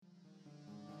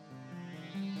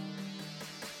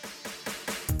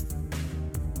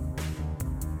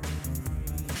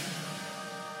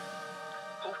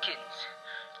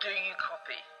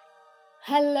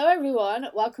Hello everyone,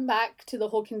 welcome back to the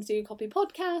Hawkins Do Copy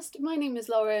podcast. My name is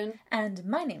Lauren. And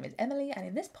my name is Emily, and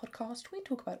in this podcast we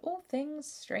talk about all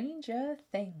things Stranger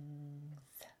Things.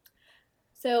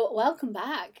 So welcome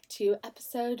back to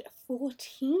episode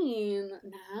 14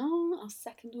 now, our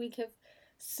second week of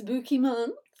spooky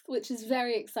month, which is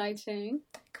very exciting.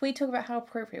 Can we talk about how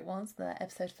appropriate it was that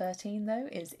episode 13, though,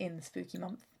 is in the spooky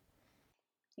month?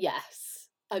 Yes.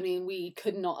 I mean, we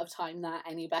could not have timed that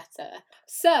any better.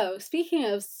 So, speaking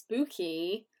of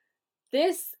spooky,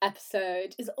 this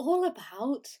episode is all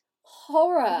about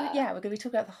horror. Yeah, we're going to be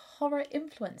talking about the horror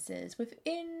influences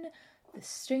within the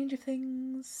Stranger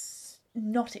Things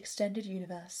not extended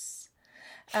universe.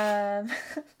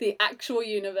 The actual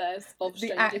universe of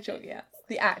Stranger Things. Yeah,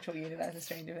 the actual universe of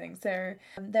Stranger Things. So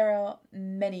there are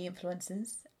many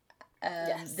influences.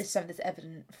 Yes. This is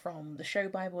evident from the show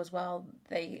Bible as well.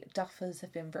 Duffers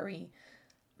have been very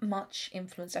much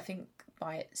influenced, I think,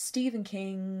 by Stephen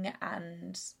King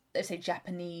and, let's say,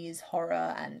 Japanese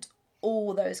horror and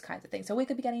all those kinds of things. So we're going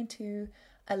to be getting into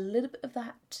a little bit of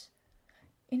that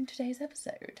in today's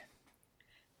episode.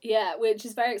 Yeah, which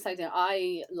is very exciting.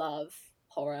 I love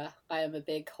horror. I am a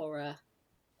big horror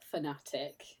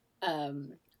fanatic.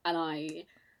 And I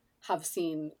have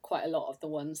seen quite a lot of the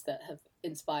ones that have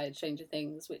inspired Stranger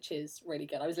Things, which is really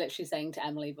good. I was literally saying to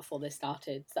Emily before this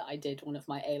started that I did one of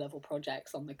my A-level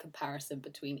projects on the comparison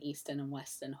between Eastern and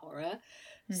Western horror.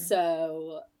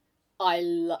 So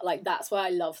that's why I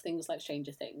love things like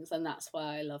Stranger Things, and that's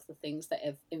why I love the things that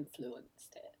have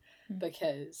influenced it,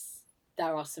 because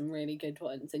there are some really good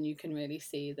ones, and you can really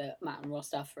see that Matt and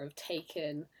Ross Duffer have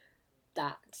taken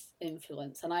that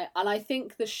influence, and I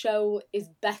think the show is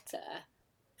better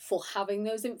for having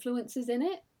those influences in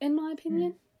it, in my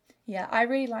opinion. Yeah, I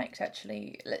really liked,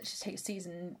 actually, let's just take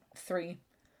season 3,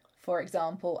 for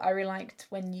example. I really liked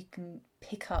when you can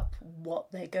pick up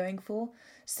what they're going for.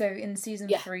 So in season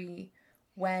 3,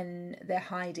 when they're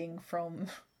hiding from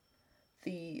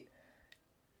the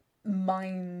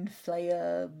mind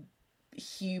flayer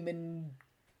human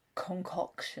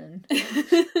concoction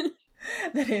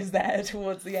that is there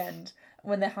towards the end,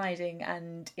 when they're hiding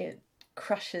and it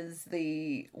crushes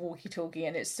the walkie-talkie,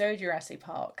 and it's so Jurassic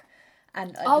Park.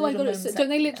 And oh my god, don't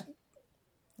they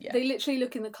they literally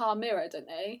look in the car mirror, don't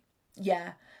they?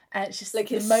 Yeah, and it's just like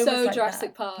it's so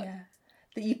Jurassic Park. Yeah,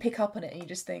 that you pick up on it and you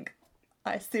just think,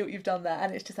 I see what you've done there,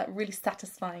 and it's just that really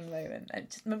satisfying moment. And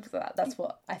just remember that's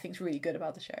what I think is really good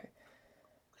about the show.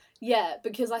 Yeah,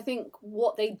 because I think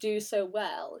what they do so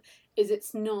well is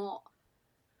it's not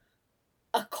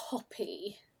a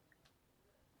copy,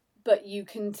 but you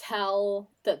can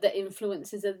tell that the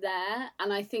influences are there,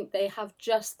 and I think they have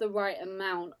just the right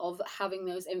amount of having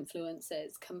those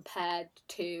influences compared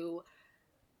to,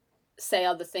 say,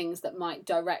 other things that might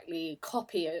directly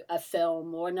copy a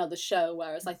film or another show,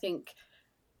 whereas I think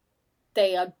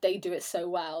they do it so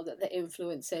well that the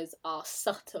influences are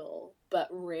subtle but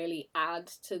really add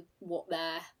to what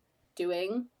they're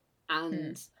doing,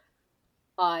 and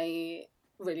I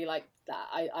really like that.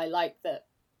 I like that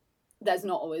there's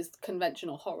not always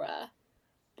conventional horror,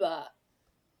 but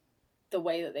the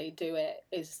way that they do it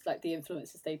is like the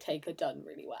influences they take are done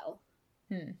really well.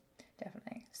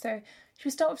 Definitely. So should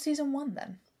we start with season 1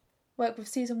 then? Work with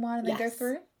season 1 and then go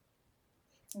through?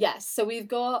 Yes, so we've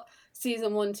got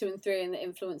season 1, 2 and 3 and the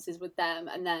influences with them,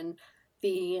 and then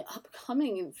the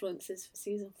upcoming influences for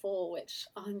season 4, which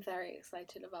I'm very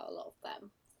excited about a lot of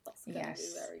them. That's going to be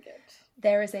very good.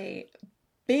 There is a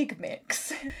big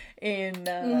mix in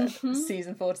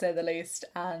season 4, to say the least,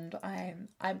 and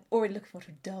I'm already looking forward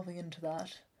to delving into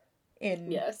that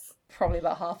in probably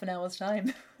about half an hour's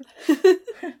time.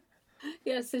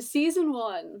 Yeah, so season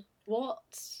 1,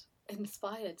 what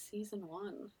inspired season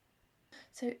 1?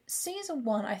 So season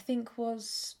 1, I think,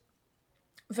 was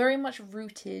very much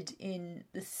rooted in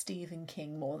the Stephen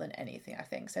King more than anything, I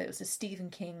think. So it was the Stephen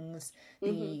King's,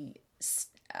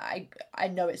 I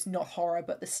know it's not horror,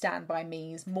 but the Stand By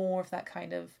Me's, more of that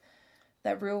kind of,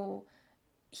 that real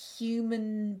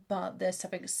human, but there's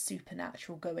something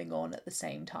supernatural going on at the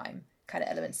same time kind of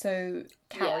element. So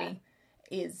Carrie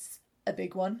is a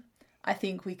big one. I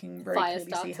think we can very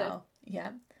clearly see how,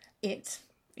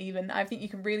 I think you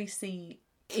can really see,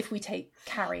 if we take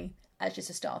Carrie as just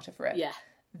a starter for it,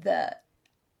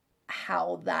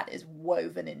 how that is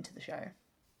woven into the show.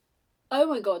 Oh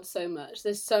my god, so much.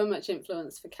 There's so much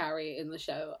influence for Carrie in the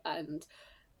show, and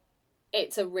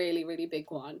it's a really, really big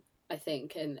one, I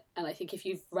think. And I think if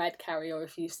you've read Carrie or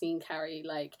if you've seen Carrie,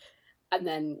 and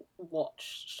then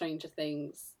watch Stranger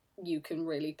Things, you can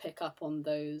really pick up on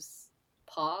those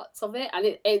parts of it.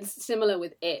 And it's similar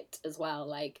with It as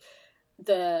well.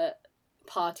 The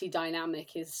party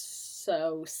dynamic is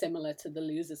so similar to the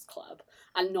Losers Club,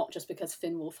 and not just because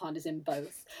Finn Wolfhard is in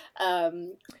both. Yeah,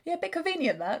 a bit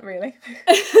convenient that, really.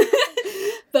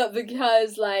 But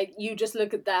because, like, you just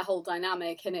look at their whole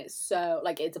dynamic and it's so,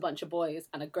 like, it's a bunch of boys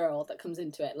and a girl that comes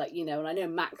into it, like, you know, and I know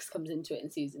Max comes into it in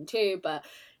season 2, but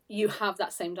you have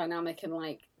that same dynamic and,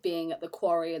 like, being at the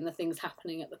quarry and the things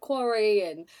happening at the quarry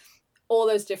and all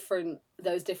those different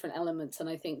elements. And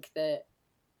I think that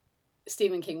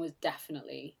Stephen King was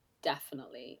definitely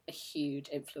a huge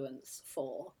influence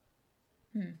for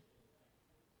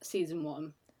season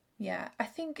 1. Yeah, I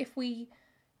think if we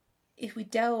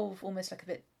delve almost like a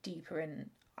bit deeper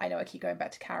in, I know I keep going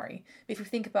back to Carrie, but if we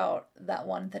think about that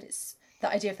one, that it's the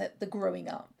idea of the growing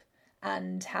up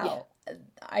and how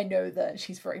I know that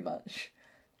she's very much,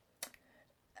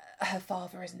 her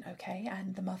father isn't okay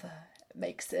and the mother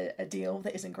makes a deal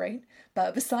that isn't great,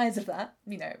 but besides of that,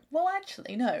 you know, well,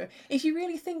 actually no, if you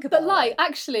really think about but like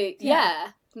actually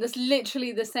that's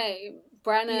literally the same.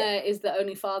 Brenna is the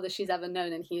only father she's ever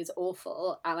known and he is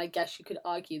awful, and I guess you could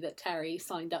argue that Terry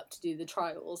signed up to do the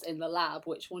trials in the lab,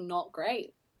 which were not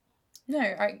great.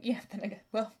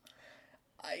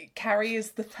 Carrie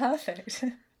is the perfect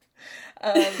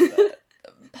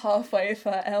pathway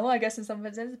for Elle, I guess, in some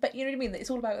sense, but you know what I mean, it's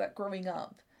all about that growing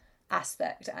up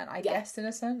aspect, and I guess in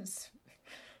a sense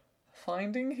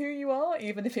finding who you are,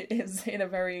 even if it is in a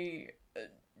very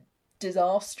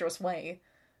disastrous way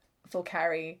for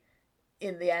Carrie.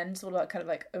 In the end, it's all about kind of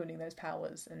like owning those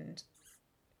powers, and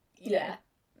you know,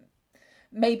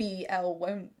 maybe Elle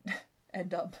won't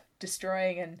end up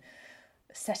destroying and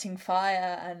setting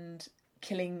fire and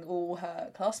killing all her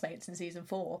classmates in season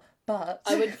 4, but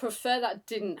I would prefer that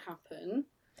didn't happen.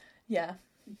 Yeah.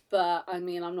 But I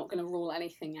mean, I'm not going to rule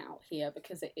anything out here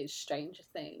because it is Stranger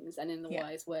Things, and in the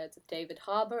wise words of David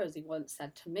Harbour, as he once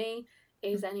said to me,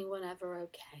 is anyone ever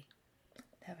okay?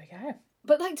 There we go.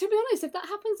 But, like, to be honest, if that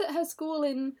happens at her school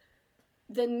in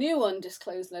the new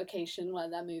undisclosed location where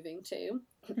they're moving to,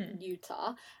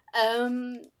 Utah,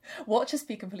 watch us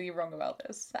be completely wrong about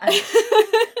this. And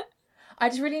I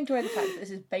just really enjoy the fact that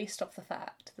this is based off the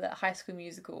fact that High School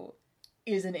Musical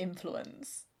is an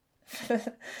influence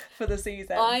for the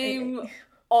season. I'm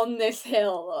on this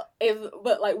hill,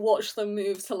 but like watch them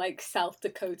move to like South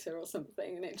Dakota or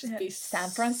something, and it just be San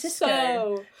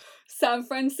Francisco. San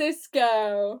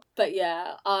Francisco. But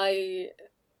yeah,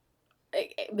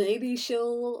 maybe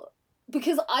she'll,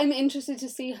 because I'm interested to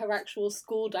see her actual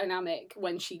school dynamic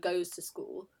when she goes to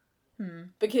school.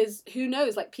 Because who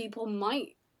knows, like people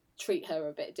might treat her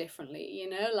a bit differently, you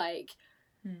know, like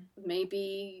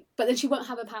maybe, but then she won't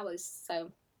have her powers,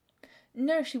 so.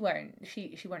 No, she won't.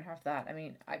 She won't have that. I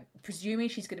mean, I'm presuming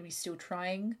she's going to be still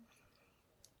trying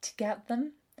to get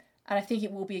them. And I think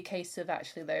it will be a case of,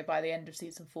 actually, though, by the end of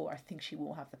season 4, I think she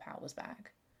will have the powers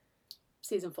back.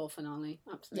 Season 4 finale,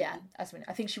 absolutely. Yeah,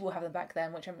 I think she will have them back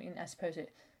then, which, I mean, I suppose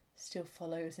it still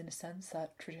follows, in a sense,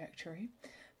 that trajectory.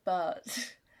 But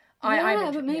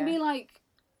but maybe,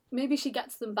 maybe she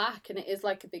gets them back and it is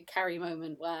like a big Carrie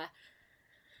moment where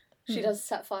she does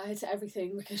set fire to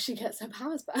everything because she gets her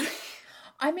powers back.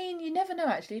 I mean, you never know,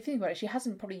 actually. If you think about it, she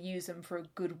hasn't probably used them for a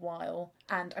good while.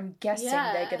 And I'm guessing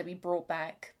they're going to be brought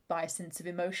back by a sense of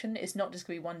emotion. It's not just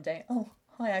going to be one day, oh,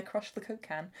 hi, I crushed the Coke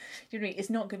can. Do you know what I mean? It's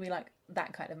not going to be like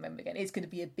that kind of moment again. It's going to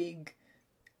be a big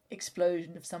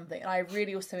explosion of something. And I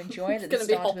really also enjoy that. It's going to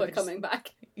be Hopper coming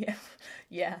back.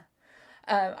 Yeah.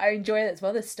 I enjoy that as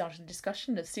well. This started a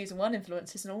discussion of season 1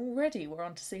 influences, and already we're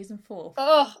on to season 4.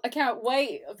 Oh, I can't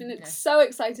wait. I've been so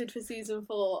excited for season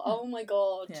 4. Oh my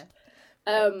god. Yeah.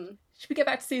 Should we get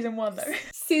back to season 1 though?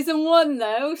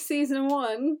 Season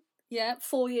 1, yeah,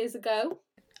 4 years ago.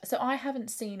 So I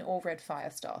haven't seen or read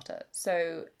Firestarter.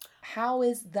 So how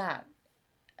is that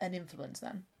an influence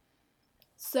then?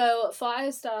 So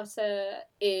Firestarter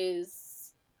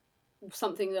is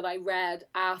something that I read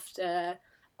after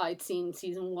I'd seen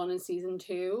season 1 and season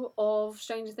 2 of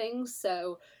Stranger Things.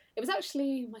 So it was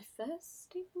actually my first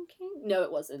Stephen King? No,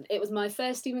 it wasn't. It was my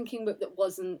first Stephen King book that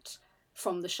wasn't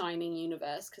from the Shining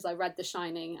universe, because I read The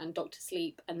Shining and Doctor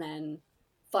Sleep, and then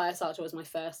Firestarter was my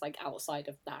first, like, outside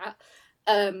of that.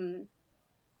 And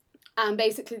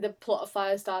basically the plot of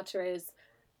Firestarter is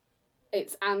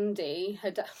it's Andy,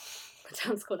 her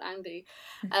dad's called Andy,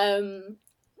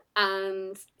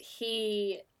 and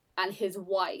he and his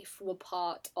wife were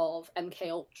part of MK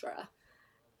Ultra,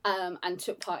 and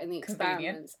took part in the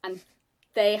experiments. And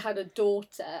they had a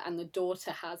daughter, and the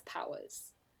daughter has powers.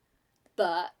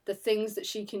 But the things that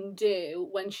she can do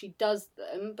when she does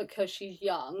them, because she's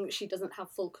young, she doesn't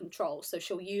have full control. So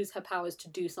she'll use her powers to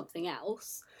do something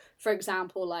else. For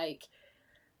example, like,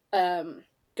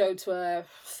 go to a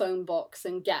phone box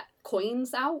and get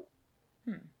coins out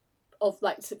of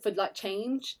for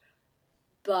change,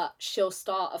 but she'll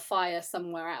start a fire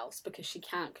somewhere else because she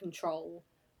can't control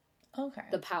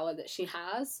the power that she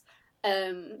has.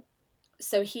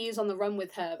 So he's on the run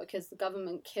with her because the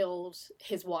government killed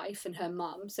his wife and her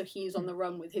mum. So he's on the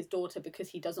run with his daughter because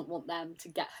he doesn't want them to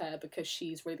get her because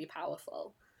she's really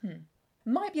powerful.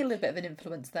 Might be a little bit of an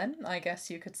influence then, I guess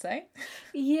you could say.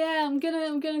 Yeah, I'm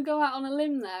gonna go out on a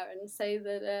limb there and say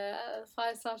that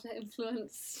Firestarter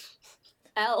influenced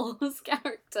Elle's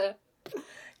character.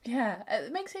 Yeah,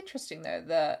 it makes it interesting though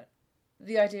that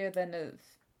the idea then of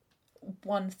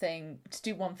one thing to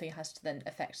do one thing has to then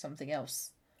affect something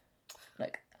else.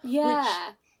 Like, yeah,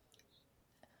 which,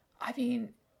 I mean,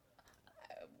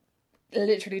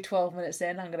 literally 12 minutes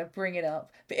in, I'm going to bring it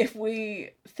up. But if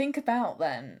we think about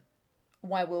then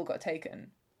why Will got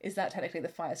taken, is that technically the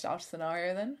Firestarter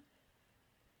scenario then?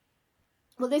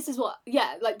 Well, this is what,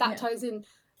 that ties in,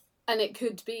 and it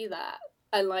could be that,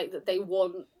 and like that they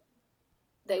wanted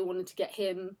to get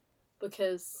him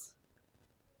because,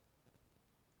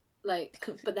 like,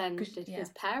 but then did his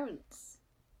parents?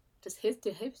 Do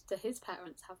his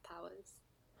parents have powers?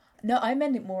 No, I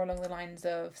meant it more along the lines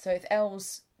of, so if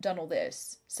Elle's done all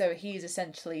this, so he's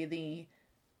essentially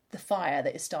the fire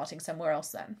that is starting somewhere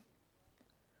else then.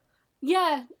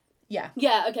 Yeah. Yeah.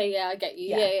 Yeah, okay, yeah, I get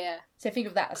you. Yeah. So think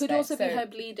of that aspect. Could also be her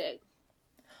bleeding.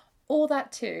 Or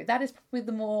that too. That is probably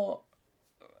the more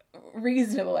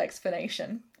reasonable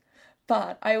explanation.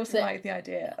 But I also like the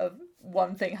idea of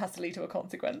one thing has to lead to a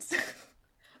consequence.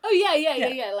 Oh,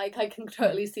 yeah. Like, I can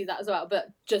totally see that as well.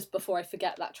 But just before I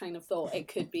forget that train of thought, it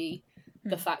could be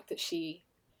the fact that she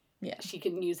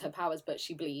can use her powers, but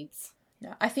she bleeds.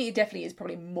 Yeah, I think it definitely is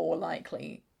probably more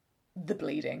likely the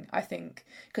bleeding, I think.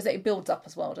 Because it builds up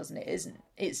as well, doesn't it?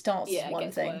 It starts as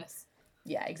one thing. Worse.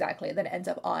 Yeah, exactly. Then it ends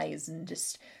up eyes and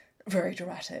just very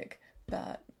dramatic.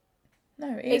 But,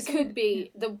 no, it could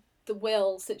be the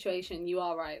Will situation. You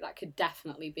are right. That could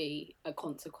definitely be a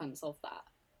consequence of that.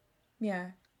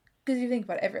 Yeah. Because you think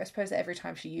about it, I suppose that every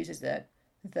time she uses the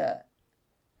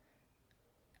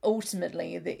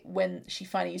ultimately, when she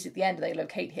finally uses it at the end and they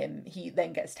locate him, he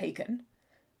then gets taken.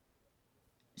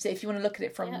 So if you want to look at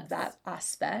it from that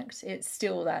aspect, it's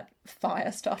still that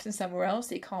fire starting somewhere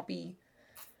else. It can't be...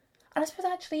 And I suppose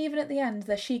actually even at the end,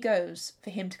 there she goes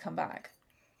for him to come back.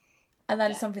 And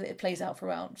that is something that it plays out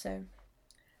throughout, so...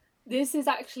 This is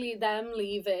actually them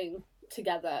leaving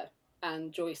together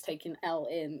and Joyce taking Elle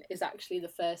in is actually the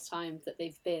first time that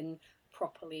they've been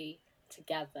properly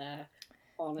together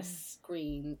on a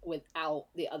screen without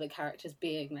the other characters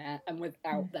being there and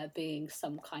without there being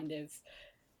some kind of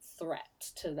threat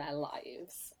to their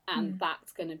lives. And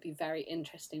that's going to be very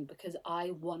interesting because I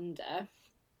wonder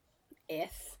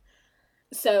if...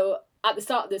 So at the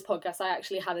start of this podcast, I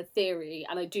actually had a theory,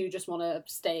 and I do just want to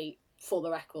state for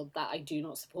the record that I do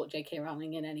not support J.K.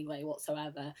 Rowling in any way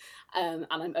whatsoever. And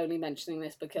I'm only mentioning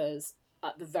this because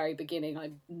at the very beginning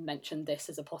I mentioned this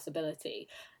as a possibility,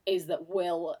 is that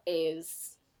Will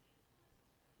is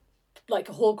like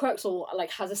a Horcrux or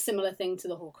like has a similar thing to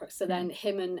the Horcrux. So then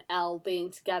him and Elle being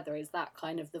together, is that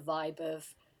kind of the vibe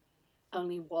of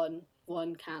only one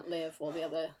can't live while the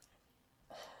other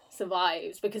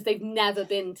survives, because they've never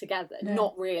been together.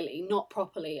 Not really, not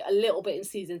properly. A little bit in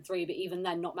season 3, but even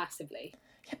then not massively.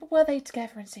 Yeah, but were they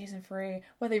together in season 3?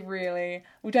 Were they really?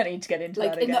 We don't need to get into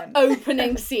that again. Like in the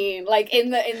opening scene, like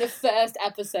in the first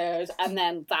episode, and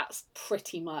then that's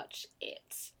pretty much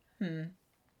it.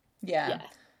 Yeah.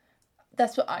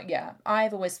 That's what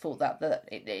I've always thought that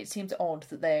it seems odd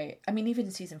that they, I mean, even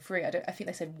in season 3, I think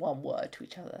they said one word to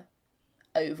each other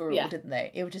overall, didn't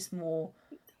they? It was just more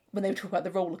when they were talking about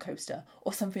the roller coaster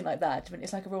or something like that. I mean,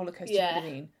 it's like a roller coaster. You know what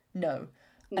I mean? No.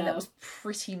 And that was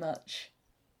pretty much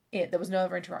it. There was no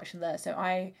other interaction there. So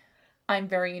I'm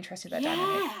very interested in that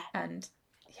dynamic. And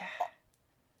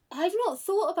I've not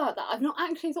thought about that. I've not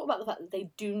actually thought about the fact that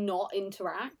they do not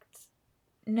interact.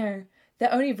 No.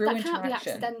 Their only real interaction... That can't be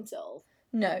accidental.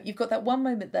 No, you've got that one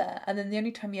moment there, and then the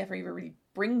only time he ever even really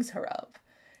brings her up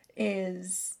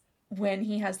is when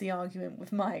he has the argument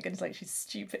with Mike, and it's like, she's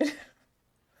stupid.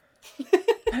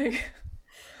 I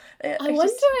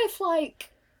wonder if, like,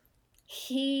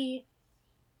 he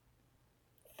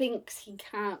thinks he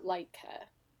can't like her.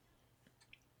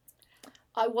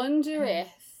 I wonder if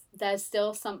there's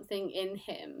still something in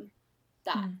him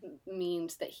that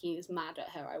means that he's mad at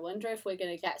her. I wonder if we're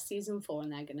going to get season 4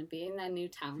 and they're going to be in their new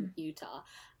town, Utah,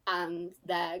 and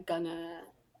they're going to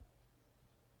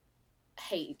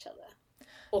hate each other.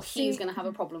 Or he's going to have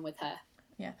a problem with her.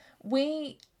 Yeah.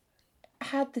 We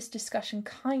had this discussion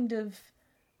kind of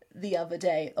the other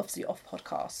day, obviously off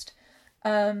podcast,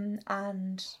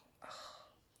 and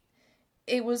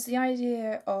it was the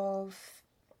idea of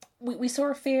we saw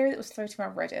a theory that was floating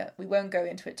around Reddit. We won't go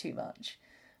into it too much,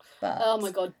 but oh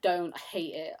my god, don't. I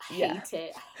hate it. I Yeah. hate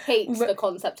it. I hate the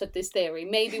concept of this theory.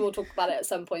 Maybe we'll talk about it at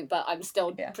some point, but I'm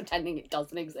still pretending it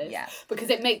doesn't exist. Yeah. Because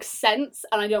it makes sense,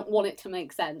 and I don't want it to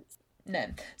make sense. No.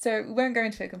 So we won't go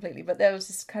into it completely, but there was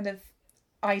this kind of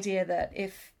idea that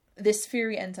if this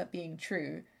theory ends up being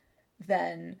true,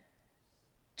 then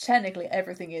technically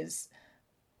everything is,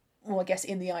 well, I guess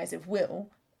in the eyes of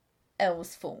Will,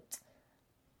 Elle's fault.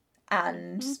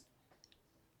 And,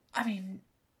 I mean,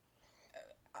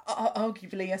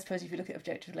 arguably, I suppose if you look at it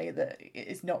objectively, that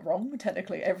it's not wrong.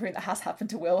 Technically, everything that has happened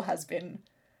to Will has been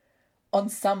on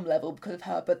some level because of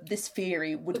her, but this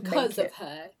theory would because make of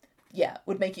her. Yeah,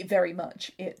 would make it very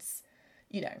much, it's,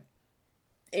 you know,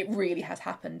 it really has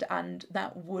happened, and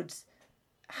that would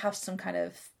have some kind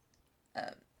of,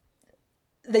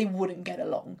 they wouldn't get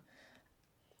along.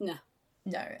 No.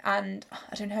 No, and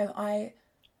I don't know, I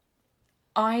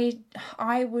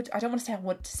would, I don't want to say I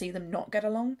want to see them not get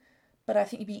along, but I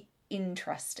think it'd be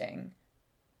interesting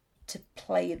to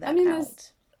play that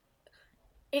out.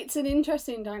 It's an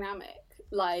interesting dynamic,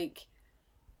 like,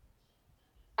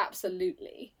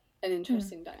 absolutely an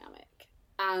interesting dynamic.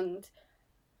 And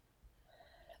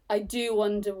I do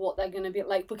wonder what they're going to be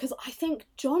like, because I think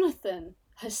Jonathan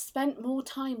has spent more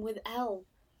time with Elle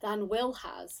than Will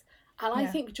has. And I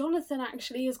think Jonathan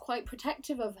actually is quite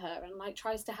protective of her and, like,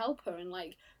 tries to help her and,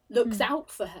 like, looks out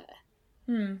for her.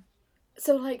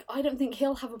 So, like, I don't think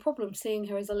he'll have a problem seeing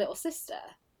her as a little sister.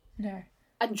 No.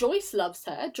 And Joyce loves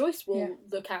her. Joyce will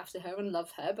look after her and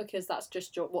love her because that's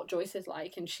just what Joyce is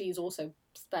like. And she's also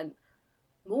spent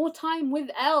more time with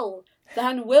Elle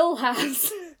than Will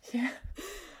has. Yeah.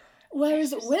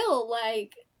 Whereas Will,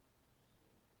 like,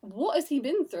 what has he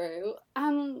been through?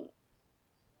 And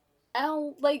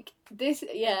Elle, like, this,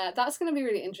 that's going to be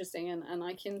really interesting. And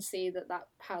I can see that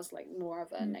has, like, more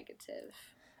of a negative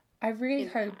I really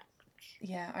impact.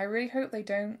 I really hope they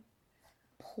don't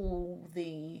pull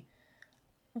the...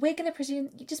 We're going to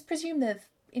presume they've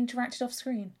interacted off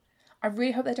screen. I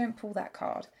really hope they don't pull that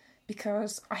card,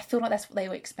 because I feel like that's what they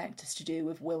would expect us to do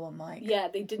with Will and Mike. Yeah,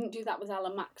 they didn't do that with Elle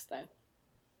and Max, though.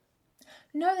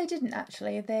 No, they didn't,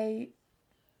 actually.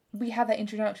 We had that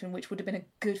introduction, which would have been a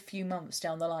good few months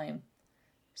down the line.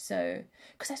 So,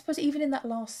 because I suppose even in that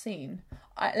last scene,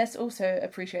 let's also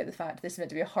appreciate the fact this is meant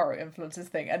to be a horror influences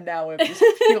thing, and now we've just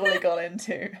purely gone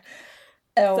into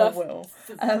Elle Will.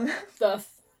 The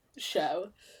show.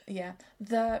 Yeah.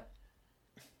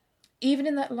 Even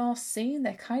in that last scene,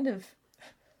 they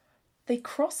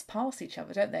cross past each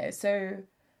other, don't they? So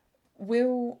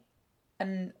Will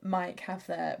and Mike have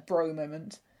their bro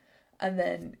moment, and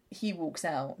then he walks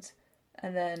out,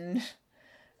 and then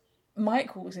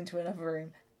Mike walks into another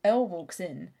room, Elle walks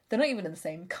in. They're not even in the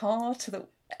same car to the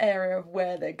area of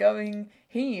where they're going.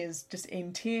 He is just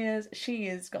in tears. She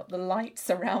has got the light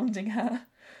surrounding her.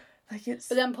 Like, it's...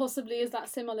 But then possibly is that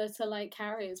similar to, like,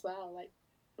 Carrie as well? Like,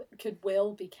 could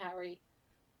Will be Carrie?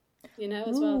 You know,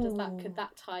 as well. Could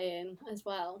that tie in as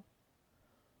well?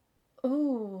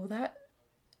 Oh, that...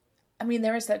 I mean,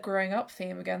 there is that growing up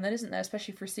theme again, then, isn't there?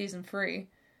 Especially for season 3.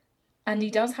 And he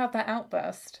does have that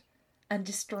outburst and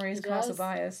destroys Castle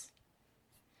Byers.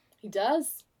 He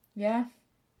does. Yeah.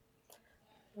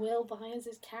 Will Byers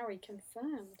is Carrie,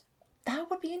 confirmed. That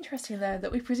would be interesting, though,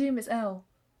 that we presume it's Elle.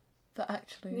 But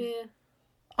actually... Yeah.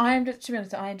 To be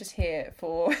honest, I am just here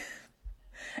for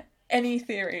any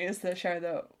theories that show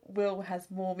that Will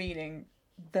has more meaning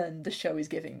than the show is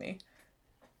giving me.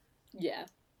 Yeah.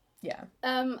 Yeah.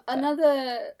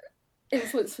 Another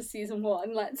influence for season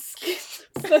 1, let's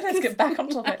get back on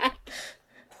topic.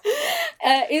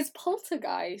 Is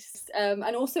Poltergeist,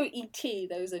 and also E.T.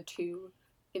 Those are two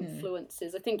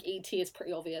influences. I think E.T. is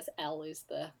pretty obvious. Elle is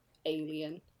the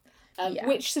alien,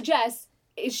 which suggests,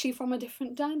 is she from a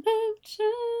different dimension?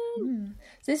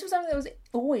 So this was something that was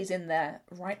always in there,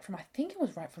 I think it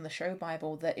was right from the show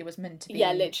Bible, that it was meant to be...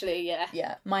 Yeah, literally, yeah.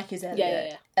 Yeah, Mike is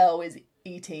Elliot, Elle is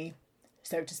E.T.,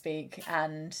 so to speak,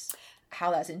 and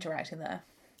how that's interacting there.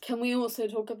 Can we also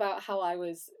talk about how I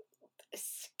was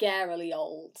scarily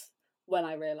old when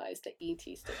I realised that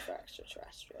E.T. stood for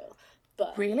extraterrestrial?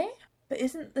 But really? But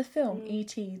isn't the film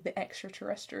E.T. the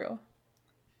extraterrestrial?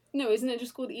 No, isn't it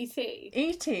just called E.T.?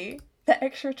 E.T. the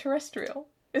extraterrestrial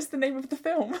is the name of the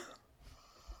film.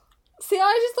 See,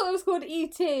 I just thought it was called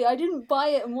E.T. I didn't buy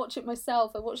it and watch it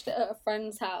myself. I watched it at a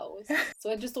friend's house.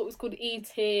 So I just thought it was called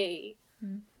E.T.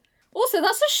 Also,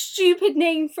 that's a stupid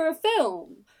name for a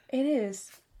film. It is.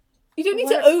 You don't need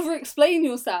to over-explain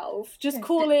yourself. Just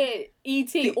call it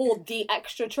E.T. or the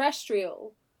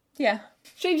extraterrestrial. Yeah.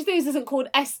 Stranger Things isn't called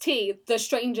ST, the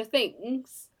Stranger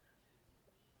Things.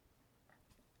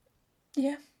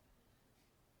 Yeah.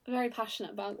 I'm very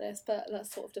passionate about this, but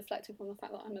that's sort of deflected from the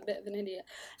fact that I'm a bit of an idiot.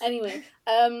 Anyway,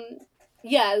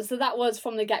 yeah, so that was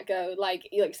from the get-go, like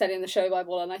said in the show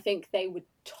Bible, and I think they were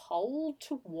told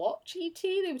to watch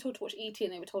E.T. They were told to watch E.T.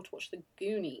 and they were told to watch The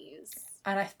Goonies.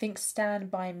 And I think Stand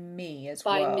By Me as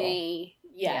well. By Me,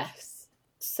 yes. Yeah.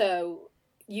 So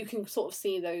you can sort of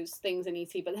see those things in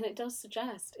E.T., but then it does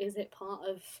suggest, is it part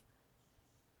of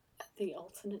the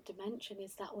alternate dimension?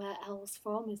 Is that where El's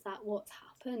from? Is that what's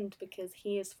happened? Because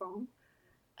he is from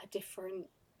a different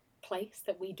place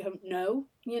that we don't know,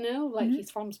 like he's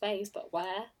from space, but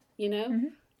where,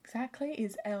 Exactly.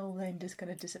 Is El then just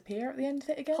going to disappear at the end of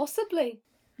it again? Possibly.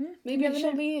 Maybe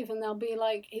she'll leave and they'll be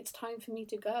like, it's time for me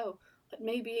to go. But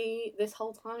maybe this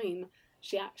whole time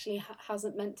she actually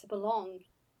hasn't meant to belong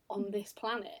on this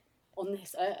planet, on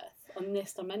this Earth, on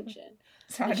this dimension.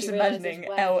 So I'm just imagining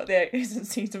Elle at the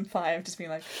season 5 just being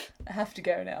like, I have to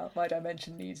go now, my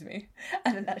dimension needs me.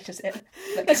 And then that's just it.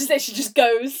 Like, that's just it, she just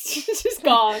goes. She's just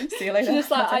gone. See you later. She's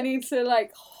just like, I need to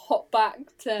like hop back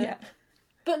to... Yeah.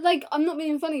 But like, I'm not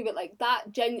being funny, but like that,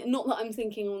 not that I'm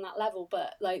thinking on that level,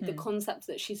 but like the concept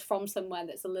that she's from somewhere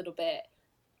that's a little bit,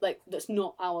 like, that's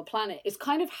not our planet, is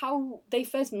kind of how they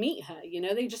first meet her,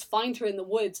 They just find her in the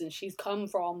woods and she's come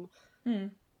from...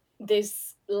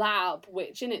 this lab,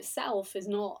 which in itself is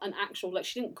not an actual, like,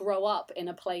 she didn't grow up in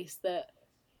a place that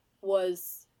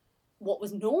was what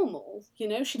was normal, she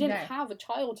didn't have a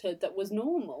childhood that was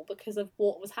normal because of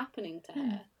what was happening to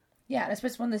her. Yeah, and I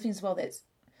suppose one of the things as well that's,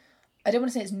 I don't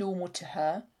want to say it's normal to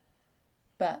her,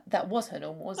 but that was her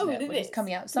normal, wasn't it? Which is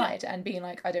coming outside and being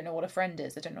like, I don't know what a friend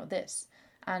is, I don't know this.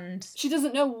 And she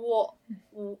doesn't know what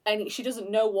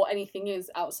anything is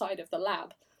outside of the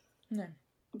lab. No.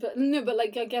 But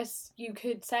like, I guess you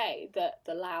could say that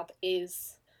the lab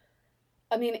is,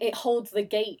 I mean, it holds the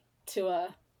gate to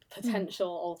a potential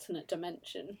alternate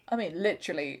dimension. I mean,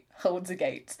 literally holds a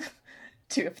gate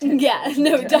to a potential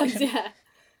it does, yeah.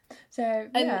 So,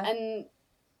 yeah. And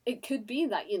it could be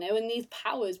that, and these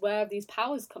powers, where have these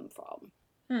powers come from?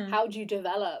 How do you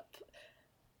develop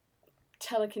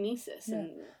telekinesis?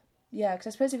 Yeah, because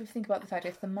I suppose if you think about the fact,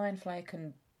 if the Mind Flayer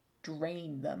can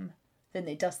drain them, then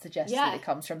it does suggest that it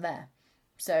comes from there.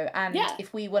 So, and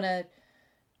if we want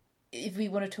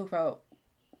to talk about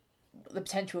the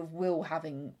potential of Will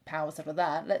having powers out of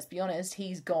that, let's be honest,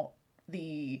 he's got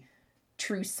the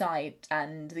true sight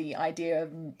and the idea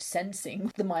of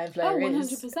sensing the Mind Flayer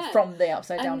is from the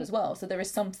Upside Down as well. So there is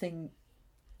something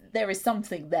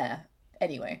there.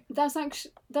 Anyway, that's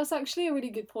actually a really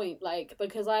good point. Like,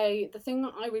 because the thing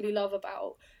that I really love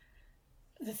about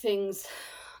the things,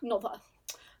 not that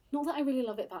I really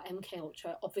love it about MK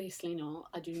Ultra, obviously not.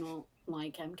 I do not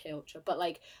like MK Ultra, but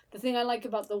like the thing I like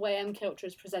about the way MK Ultra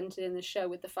is presented in the show,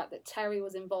 with the fact that Terry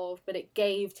was involved, but it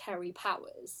gave Terry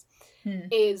powers,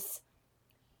 is,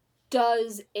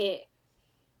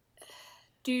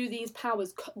 do these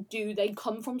powers, do they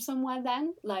come from somewhere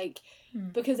then? Like,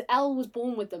 because Elle was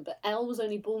born with them, but Elle was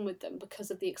only born with them because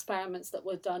of the experiments that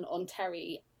were done on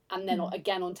Terry, and then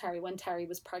again on Terry when Terry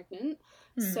was pregnant.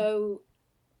 So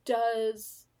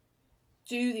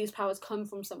do these powers come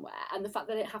from somewhere? And the fact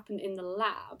that it happened in the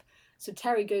lab, so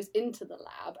Terry goes into the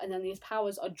lab and then these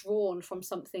powers are drawn from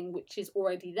something which is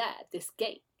already there, this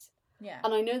gate. Yeah.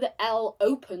 And I know that Elle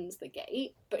opens the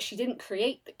gate, but she didn't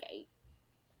create the gate.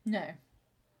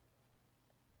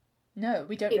 No,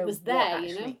 we don't know. It was there,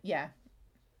 actually... Yeah.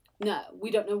 No,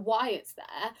 we don't know why it's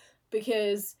there,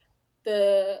 because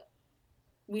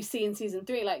we see in season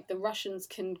 3, like, the Russians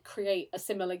can create a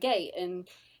similar gate, and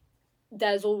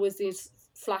there's always these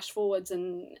flash forwards,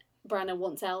 and Branagh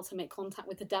wants Elle to make contact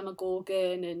with the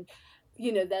Demogorgon, and,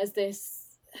 there's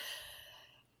this,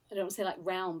 I don't want to say like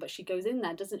realm, but she goes in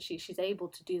there, doesn't she? She's able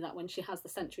to do that when she has the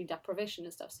sensory deprivation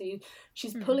and stuff. So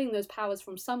she's pulling those powers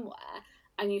from somewhere,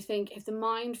 and you think, if the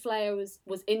Mind Flayer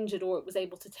was injured, or it was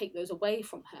able to take those away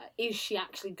from her, is she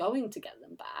actually going to get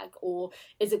them back? Or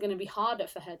is it going to be harder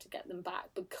for her to get them back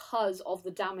because of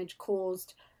the damage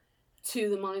caused to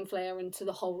the Mind Flayer and to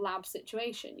the whole lab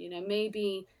situation?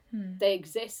 Maybe they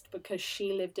exist because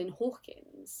she lived in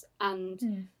Hawkins,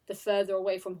 and the further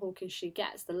away from Hawkins she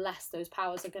gets, the less those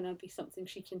powers are going to be something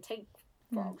she can take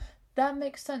from. That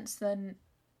makes sense then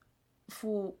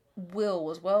for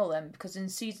Will as well, then, because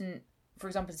for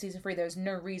example, in season 3, there is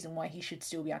no reason why he should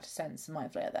still be able to sense the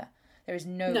Mind Flayer there. There is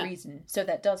no reason. So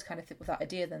that does kind of fit with that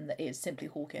idea then that it is simply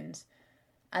Hawkins,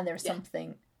 and there is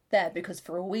something there, because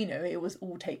for all we know, it was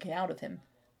all taken out of him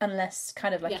Unless,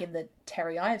 kind of like Yeah. in the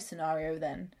Terry Ives scenario,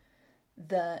 then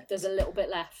There's a little bit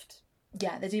left.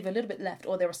 there's either a little bit left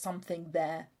or there was something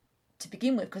there to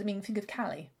begin with. Because, I mean, think of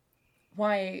Callie.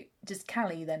 Why does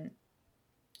Callie then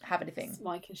have anything?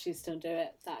 Why can she still do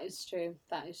it? That is true.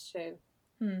 That is true.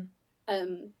 But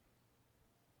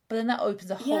then that opens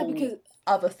a Yeah, whole because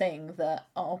other thing that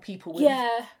are people with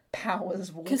yeah,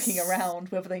 powers walking around,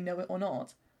 whether they know it or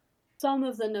not. some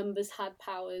of the numbers had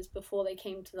powers before they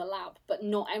came to the lab, but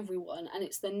not everyone. And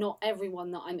it's the not everyone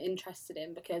that I'm interested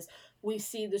in, because we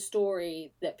see the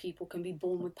story that people can be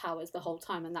born with powers the whole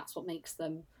time, and that's what makes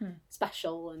them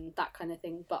special and that kind of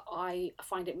thing. But I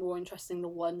find it more interesting the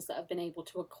ones that have been able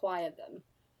to acquire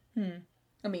them.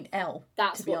 I mean, Elle,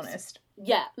 That's to be honest.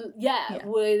 Yeah,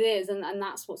 well, it is, and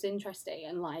that's what's interesting.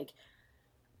 And like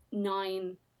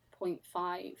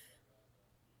 9.5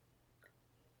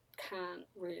 can't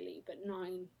really, but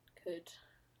 9 could.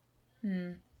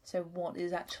 So what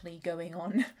is actually going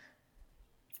on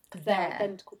They're there?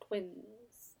 identical twins.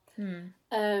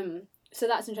 So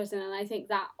that's interesting, and I think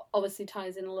that obviously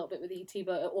ties in a little bit with E.T.,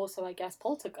 but also, I guess,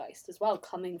 Poltergeist as well,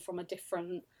 coming from a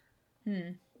different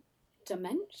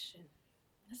dimension,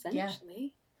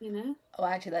 essentially, you know? Oh,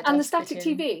 actually, that And the does fit static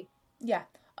in. TV. Yeah.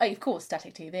 Oh, of course,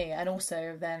 static TV. And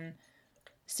also then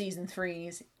season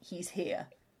 3's He's Here.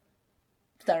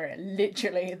 They're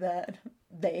literally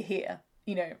they're here.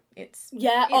 You know, it's...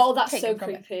 Yeah, it's that's taken so from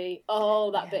it. creepy.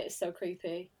 Oh, that bit is so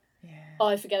creepy. Yeah. Oh,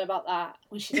 I forget about that.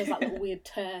 When she does that little weird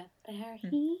turn. They're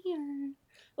here.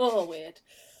 Oh, weird.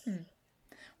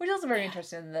 Which is also very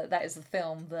interesting that is the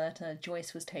film that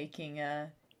Joyce was taking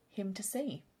him to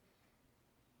see.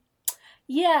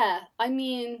 Yeah, I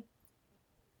mean,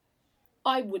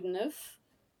 I wouldn't have.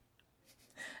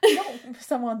 Not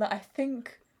someone that I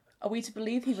think... Are we to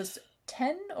believe he was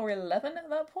 10 or 11 at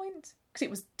that point? Because it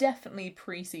was definitely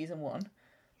pre-season 1.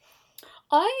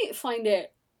 I find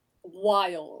it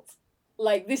wild.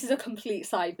 Like, this is a complete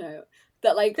side note.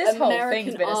 That, like, This whole American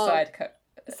thing's been a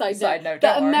side note.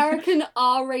 That Don't worry. American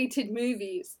R-rated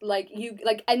movies, like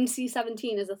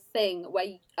NC-17 is a thing where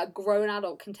a grown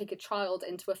adult can take a child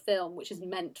into a film which is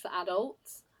meant for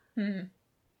adults.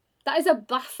 That is a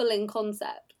baffling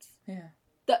concept. Yeah.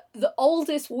 The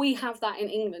oldest we have that in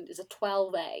England is a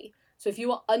 12A. So if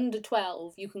you are under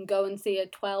 12, you can go and see a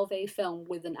 12A film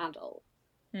with an adult.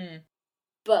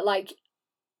 But like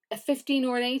a 15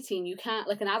 or an 18, you can't,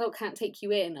 like, an adult can't take you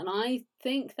in, and I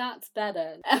think that's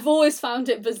better. I've always found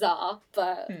it bizarre,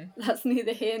 but that's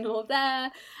neither here nor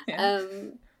there. Yeah.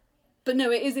 But no,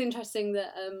 it is interesting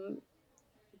that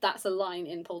that's a line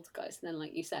in Poltergeist, and then,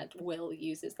 like you said, Will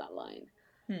uses that line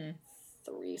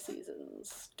 3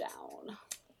 seasons down.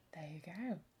 There you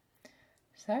go.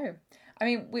 So, I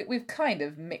mean, we've kind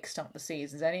of mixed up the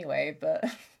seasons anyway, but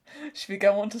should we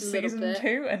go on to season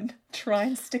 2 and try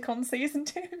and stick on season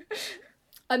 2?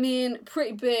 I mean,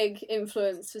 pretty big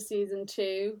influence for season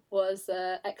 2 was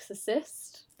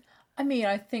Exorcist. I mean,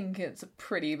 I think it's a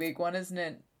pretty big one, isn't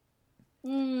it?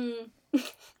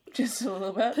 Just a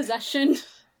little bit. Possession.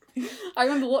 I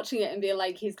remember watching it and being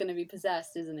like, he's going to be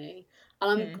possessed, isn't he?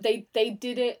 And they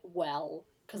did it well,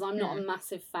 because I'm not a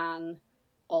massive fan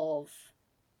of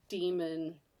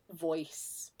demon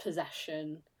voice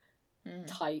possession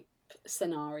type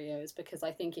scenarios, because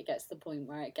I think it gets to the point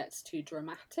where it gets too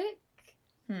dramatic.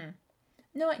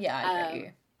 No, yeah, I get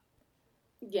you.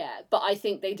 Yeah, but I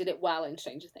think they did it well in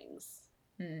Stranger Things.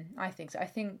 I think so. I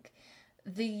think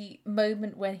the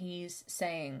moment when he's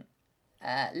saying,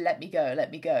 let me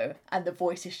go, and the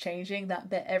voice is changing, that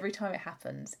bit, every time it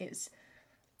happens, it's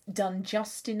done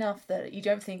just enough that you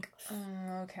don't think,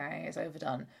 oh, okay, it's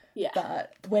overdone. Yeah.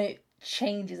 But when it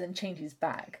changes and changes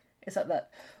back, it's like that,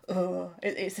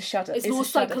 it's a shudder. It's more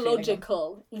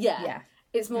psychological. Yeah.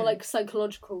 It's more like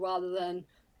psychological rather than,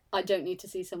 I don't need to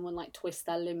see someone like twist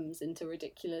their limbs into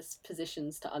ridiculous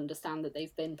positions to understand that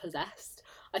they've been possessed.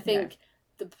 I think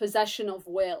the possession of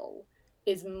Will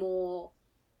is more,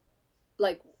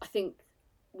 like, I think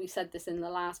we said this in the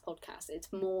last podcast,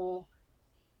 it's more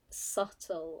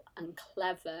subtle and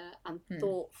clever and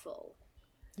thoughtful.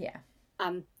 Yeah.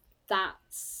 And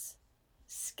that's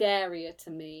scarier to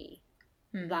me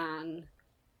than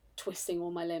twisting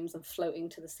all my limbs and floating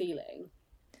to the ceiling.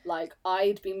 Like,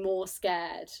 I'd be more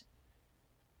scared.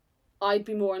 I'd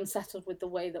be more unsettled with the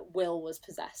way that Will was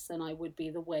possessed than I would be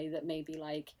the way that maybe,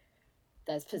 like,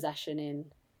 there's possession in...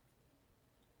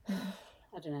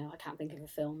 I don't know, I can't think of a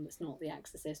film that's not The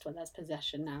Exorcist where there's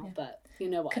possession now, but you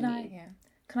know what I mean.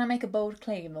 Can I make a bold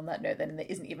claim on that note then, and there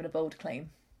isn't even a bold claim?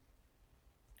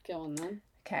 Go on then.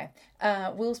 Okay.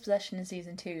 Will's possession in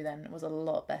season 2 then was a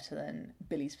lot better than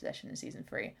Billy's possession in season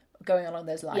 3. Going along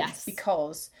those lines. Yes.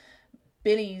 Because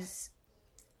Billy's,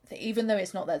 even though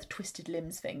it's not that twisted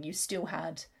limbs thing, you still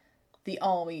had the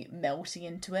army melting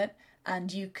into it,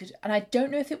 and you could, and I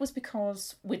don't know if it was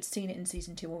because we'd seen it in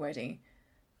season 2 already,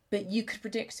 but you could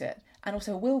predict it, and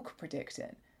also Will could predict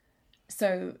it.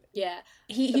 So yeah,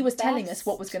 he was telling us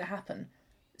what was going to happen.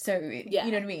 So you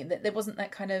know what I mean? That there wasn't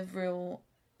that kind of real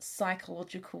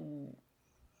psychological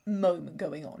moment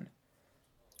going on.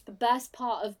 The best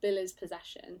part of Billy's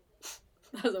possession.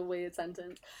 That was a weird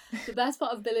sentence. The best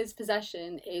part of Billy's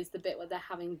possession is the bit where they're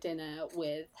having dinner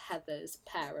with Heather's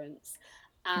parents,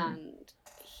 and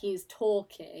he's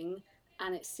talking,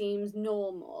 and it seems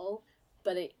normal,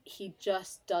 but he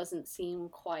just doesn't seem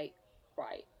quite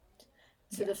right.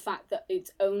 So the fact that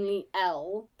it's only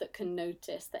Elle that can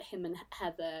notice that him and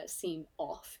Heather seem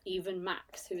off, even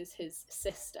Max, who is his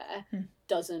sister,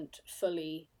 doesn't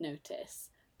fully notice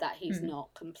that he's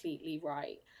not completely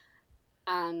right.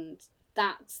 And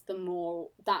that's the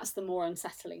more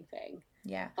unsettling thing.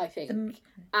 Yeah. I think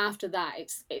after that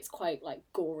it's quite like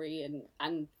gory,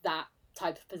 and that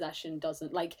type of possession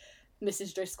doesn't, like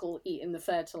Mrs. Driscoll eating the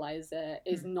fertilizer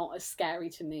is not as scary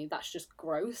to me. That's just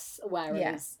gross.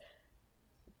 Whereas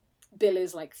Bill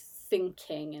is like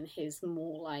thinking, and his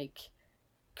more like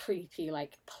creepy,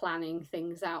 like planning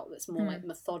things out, that's more like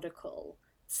methodical,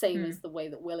 same as the way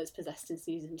that Will is possessed in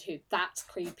season 2. That's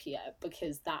creepier,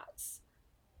 because that's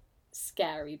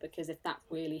scary, because if that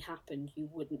really happened you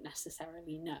wouldn't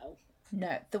necessarily know.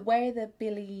 No, the way that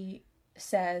Billy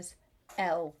says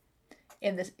Elle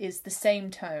in this is the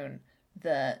same tone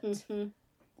that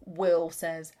Will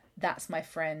says, "That's my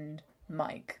friend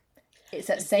Mike." It's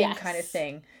that same kind of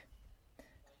thing.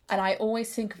 And I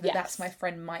always think of the "that's my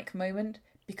friend Mike" moment,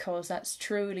 because that's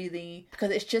truly because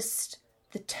it's just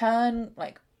the turn,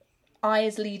 like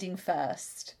eyes leading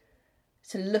first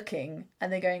to looking, and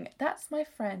they're going, "That's my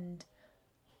friend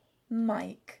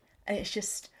Mike," and it's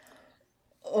just,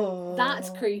 oh, that's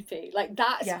creepy. Like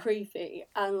that's creepy,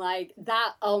 and like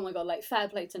that. Oh my god! Like fair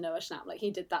play to Noah Schnapp. Like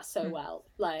he did that so well.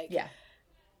 Like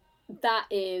that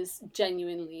is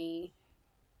genuinely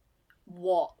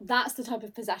that's the type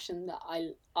of possession that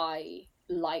I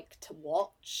like to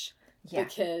watch,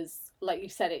 because like you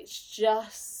said, it's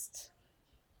just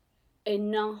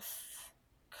enough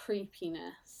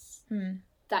creepiness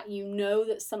that you know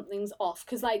that something's off,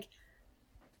 because like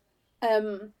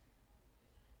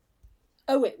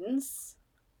Owens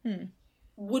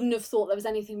wouldn't have thought there was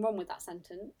anything wrong with that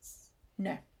sentence.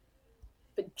 No.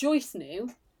 But Joyce knew.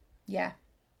 Yeah.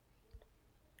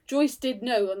 Joyce did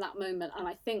know in that moment, and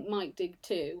I think Mike did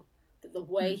too, that the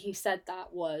way he said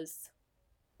that was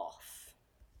off.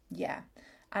 Yeah.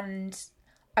 And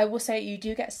I will say you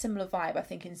do get a similar vibe, I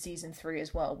think, in season 3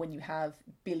 as well, when you have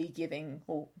Billy giving,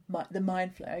 or the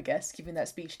Mind Flayer, I guess, giving that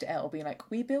speech to Elle, being like,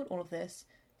 "We built all of this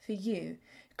for you."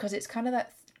 Because it's kind of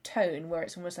that tone where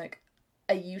it's almost like,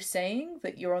 are you saying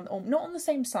that you're on, or not on the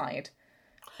same side,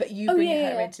 but you bring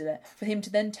her into it, for him to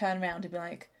then turn around and be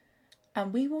like,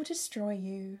 "And we will destroy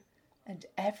you and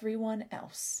everyone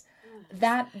else."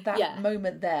 That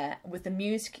moment there with the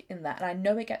music in that, and I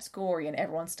know it gets gory and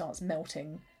everyone starts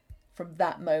melting from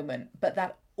that moment, but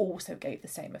that also gave the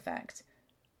same effect.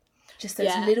 Just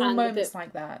those little moments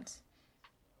like that.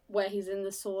 Where he's in the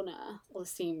sauna, or the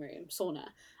steam room,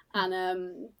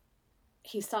 and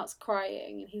he starts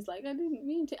crying, and he's like, "I didn't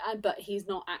mean to," but he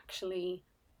doesn't actually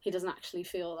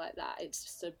feel like that. It's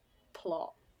just a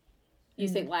plot. You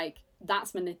think like,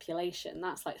 that's manipulation,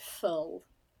 that's like full.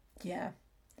 Yeah.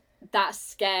 That's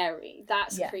scary,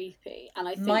 that's creepy. And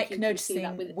I think Mike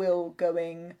noticing Will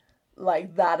going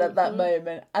like that at that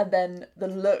moment, and then the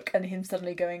look and him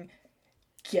suddenly going,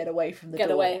 get away from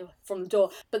the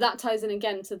door. But that ties in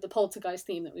again to the poltergeist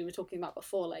theme that we were talking about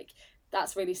before. Like,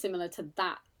 that's really similar to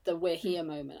that, the "we're here"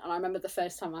 moment. And I remember the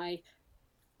first time I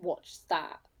watched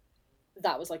that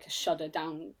was like a shudder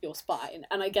down your spine.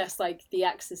 And I guess like The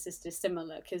Exorcist is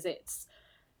similar, because it's,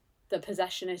 the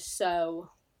possession is so,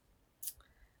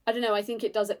 I don't know, I think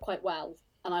it does it quite well,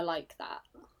 and I like that.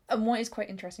 And what is quite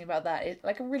interesting about that is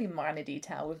like a really minor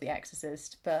detail with The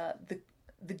Exorcist, but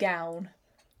the gown,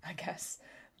 I guess,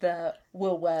 that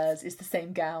Will wears is the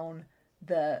same gown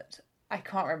that, I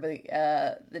can't remember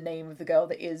the name of the girl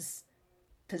that is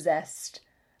possessed.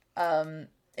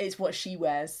 It's what she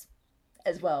wears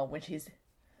as well when she's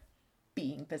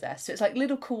being possessed. So it's like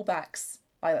little callbacks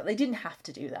like that. They didn't have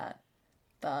to do that,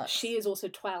 but she is also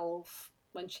 12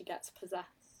 when she gets possessed.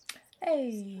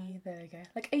 Hey, there we go.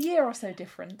 Like a year or so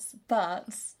difference, but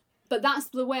that's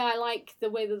the way I like the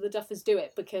way that the Duffers do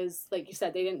it, because like you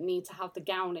said, they didn't need to have the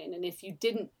gown in, and if you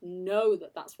didn't know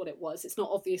that that's what it was, it's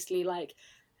not obviously like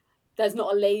there's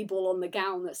not a label on the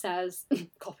gown that says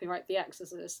copyright The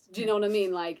Exorcist. Do you know what I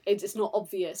mean? Like, it's not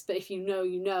obvious, but if you know,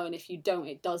 you know, and if you don't,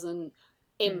 it doesn't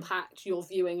impact your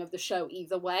viewing of the show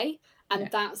either way. And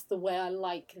that's the way I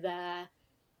like their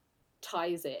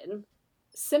ties in.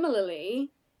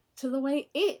 Similarly to the way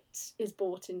It is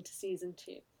brought into season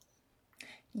 2.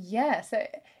 Yeah, so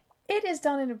it is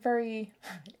done in an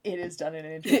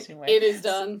interesting way. It is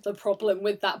done. The problem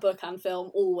with that book and film,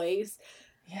 always.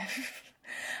 Yeah.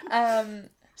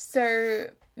 So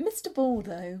Mr. Ball,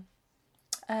 though,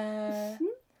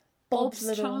 Bob's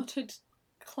little chartered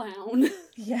clown.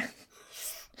 Yeah.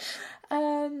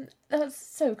 That's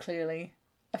so clearly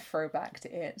a throwback to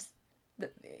It.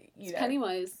 That, it's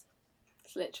Pennywise.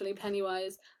 It's literally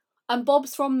Pennywise. And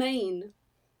Bob's from Maine.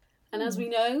 And as we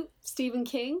know, Stephen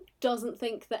King doesn't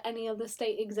think that any other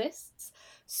state exists.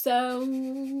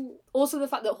 So, also the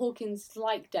fact that Hawkins is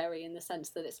like Derry in the sense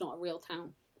that it's not a real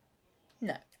town.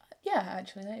 No. Yeah,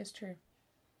 actually, that is true.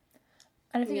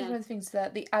 And I think it's one of the things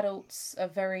that the adults are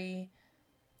very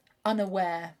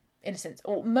unaware, in a sense.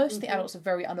 Or most of the adults are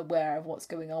very unaware of what's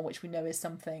going on, which we know is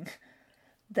something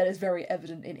that is very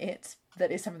evident in It,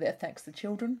 that is something that affects the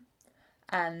children.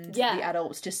 And the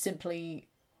adults just simply...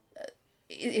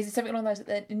 Is it something along those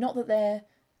lines? Not that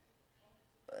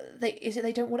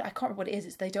they don't want... I can't remember what it is.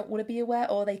 It's they don't want to be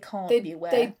aware or they can't be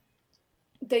aware.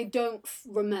 They don't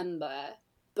remember,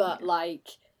 but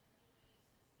like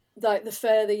the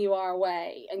further you are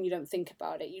away and you don't think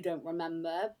about it, you don't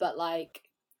remember. But like...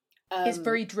 it's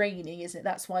very draining, isn't it?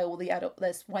 That's why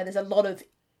there's a lot of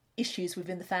issues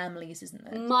within the families, isn't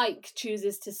there? Mike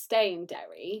chooses to stay in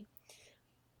Derry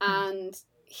and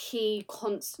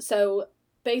so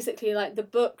basically, like, the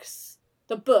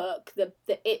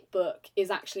It book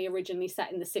is actually originally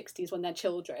set in the 60s when they're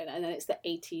children, and then it's the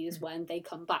 80s when they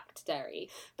come back to Derry.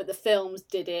 But the films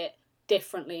did it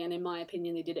differently, and in my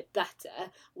opinion, they did it better,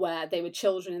 where they were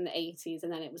children in the 80s,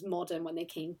 and then it was modern when they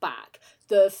came back.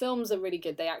 The films are really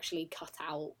good. They actually cut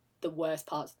out the worst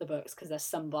parts of the books, because there's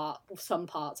some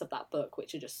parts of that book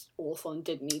which are just awful and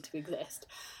didn't need to exist.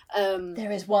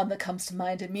 There is one that comes to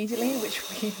mind immediately, which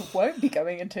we won't be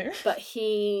going into. But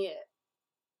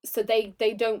so they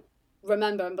don't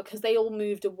remember, and because they all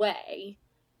moved away,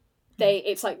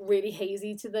 it's like really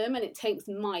hazy to them, and it takes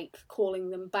Mike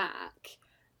calling them back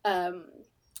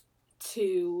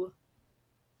to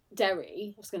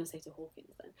Derry. I was going to say to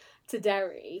Hawkins then. To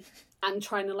Derry, and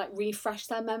trying to like refresh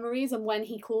their memories, and when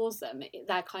he calls them,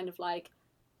 they're kind of like,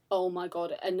 oh my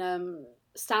god. And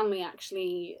Stanley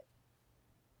actually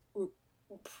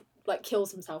like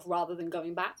kills himself rather than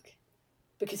going back,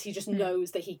 because he just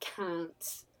knows that he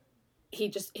can't.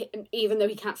 Even though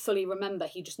he can't fully remember,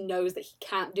 he just knows that he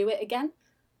can't do it again.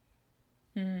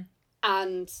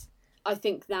 And I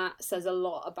think that says a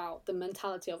lot about the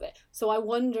mentality of it. So I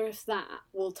wonder if that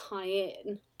will tie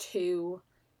in to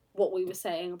what we were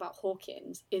saying about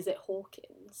Hawkins. Is it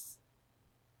Hawkins?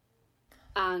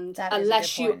 And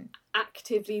unless you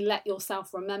actively let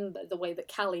yourself remember, the way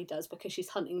that Callie does, because she's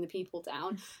hunting the people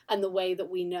down, and the way that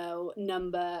we know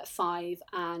number 5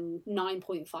 and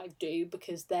 9.5 do,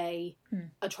 because they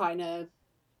are trying to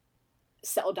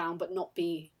settle down but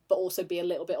also be a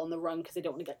little bit on the run because they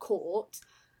don't want to get caught.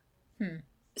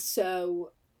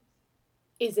 So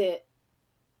is it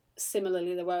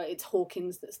similarly the way it's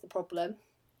Hawkins that's the problem?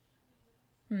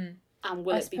 And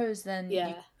I suppose then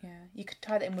you could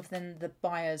tie that in with then the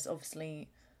buyers obviously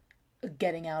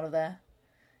getting out of there.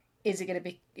 Is it going to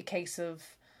be a case of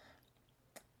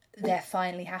they're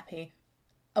finally happy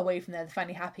away from there, they're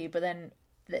finally happy, but then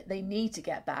they need to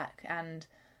get back? And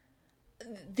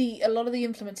a lot of the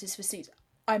influences for Seeds,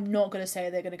 I'm not going to say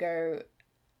they're going to go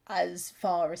as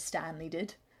far as Stanley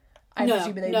did. I'm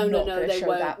assuming they're not going to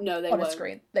show that on a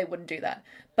screen. They wouldn't do that.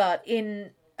 But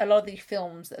in a lot of these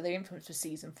films that they influenced for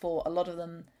season 4, a lot of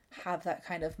them have that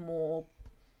kind of more...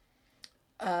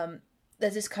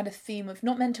 there's this kind of theme of,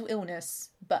 not mental illness,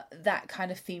 but that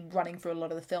kind of theme running through a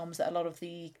lot of the films, that a lot of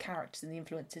the characters and the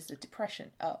influences are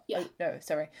depression. A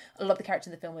lot of the characters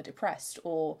in the film are depressed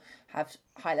or have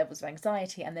high levels of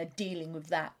anxiety, and they're dealing with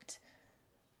that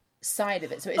side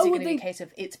of it. So is it going to be a case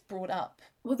of it's brought up?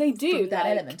 Well, they do. Through that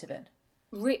element of it.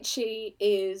 Richie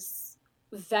is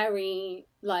very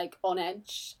like on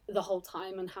edge the whole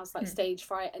time and has like stage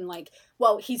fright, and like,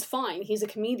 well, he's fine, he's a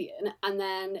comedian, and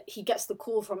then he gets the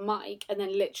call from Mike, and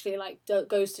then literally like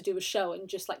goes to do a show and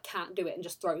just like can't do it and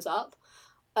just throws up.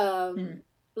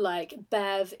 Like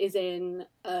Bev is in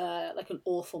like an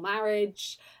awful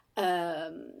marriage.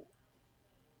 Like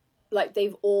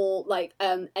they've all like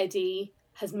Eddie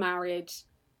has married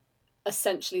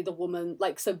essentially the woman,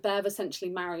 like, so Bev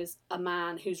essentially marries a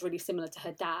man who's really similar to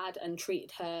her dad and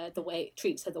treats her the way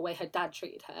her dad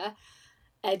treated her.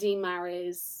 Eddie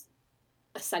marries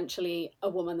essentially a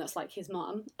woman that's like his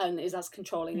mum and is as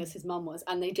controlling as his mum was,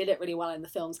 and they did it really well in the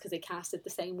films because they casted the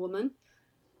same woman.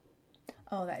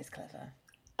 Oh, that is clever.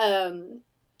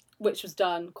 Which was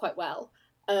done quite well.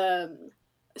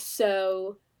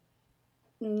 So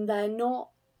they're not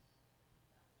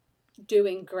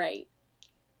doing great.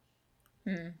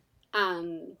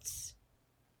 And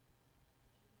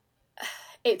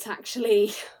it's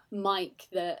actually Mike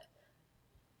that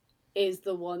is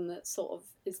the one that sort of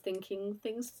is thinking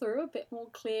things through a bit more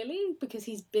clearly because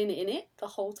he's been in it the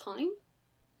whole time.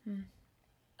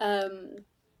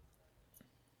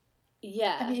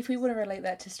 Yeah. I mean, if we want to relate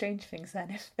that to Strange Things,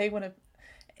 then if they want to,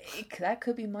 that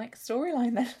could be Mike's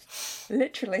storyline then,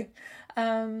 literally.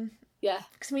 Yeah.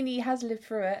 Because I mean, he has lived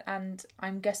through it, and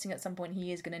I'm guessing at some point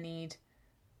he is going to need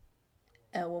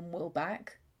Elle and Will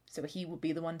back, so he would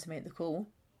be the one to make the call,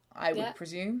 I would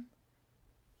presume.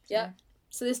 So. Yeah.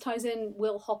 So this ties in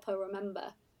Will Hopper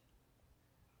remember?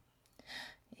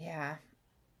 Yeah.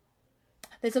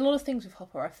 There's a lot of things with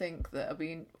Hopper, I think, that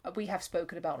we have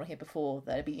spoken about on here before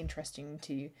that would be interesting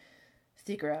to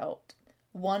figure out.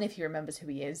 One, if he remembers who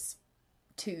he is.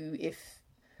 Two,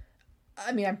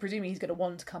 I'm presuming he's going to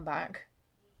want to come back,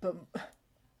 but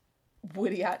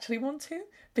would he actually want to?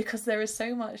 Because there is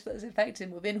so much that's affected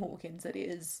him within Hawkins that it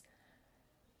is,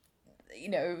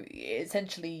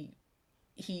 essentially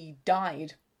he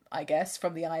died, I guess,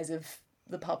 from the eyes of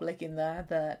the public in there,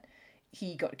 that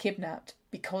he got kidnapped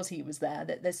because he was there,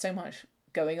 that there's so much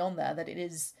going on there that it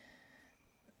is,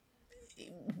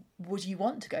 would you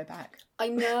want to go back? I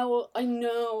know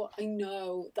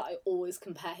that I always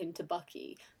compare him to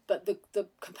Bucky, but the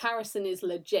comparison is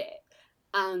legit,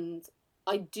 and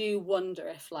I do wonder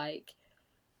if, like,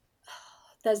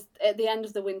 there's, at the end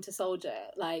of the Winter Soldier,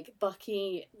 like,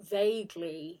 Bucky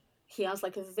he has,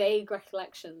 like, a vague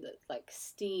recollection that, like,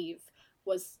 Steve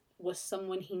was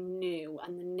someone he knew,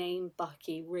 and the name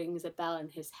Bucky rings a bell in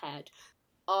his head.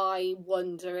 I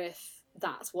wonder if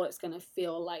that's what it's going to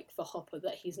feel like for Hopper,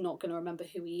 that he's not going to remember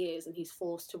who he is, and he's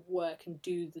forced to work and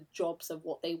do the jobs of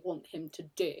what they want him to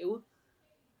do.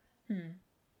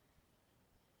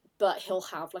 But he'll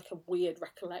have, like, a weird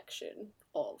recollection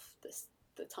of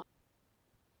the time.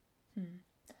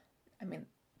 I mean,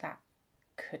 that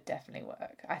could definitely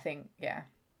work. I think, yeah.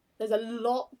 There's a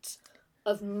lot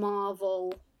of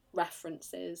Marvel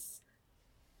references,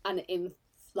 and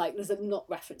there's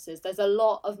a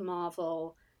lot of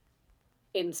Marvel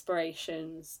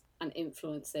inspirations and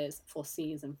influences for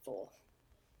season 4.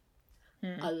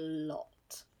 A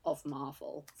lot of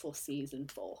Marvel for season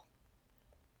 4.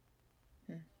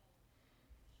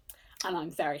 And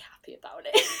I'm very happy about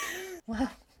it.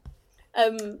 Well,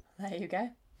 there you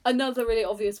go. Another really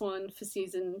obvious one for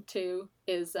season 2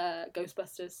 is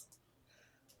Ghostbusters.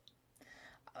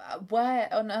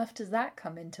 Where on earth does that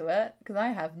come into it? Because I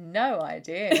have no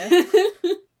idea.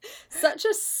 Such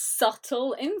a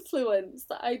subtle influence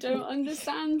that I don't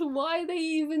understand why they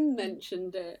even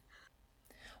mentioned it.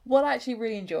 What I actually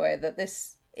really enjoy, that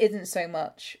this isn't so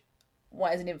much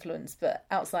why is an influence, but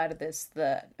outside of this,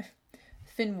 that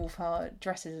Finn Wolfhard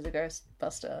dresses as a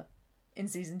Ghostbuster in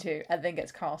season 2 and then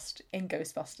gets cast in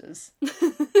Ghostbusters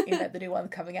in the new one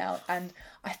coming out. And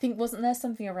I think, wasn't there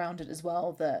something around it as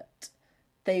well that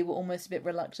they were almost a bit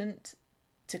reluctant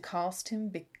to cast him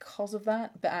because of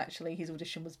that, but actually his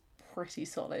audition was pretty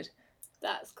solid.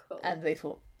 That's cool. And they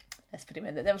thought, let's put him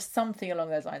in there. There was something along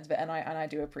those lines, but and I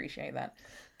do appreciate that.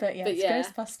 But yeah,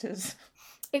 Ghostbusters.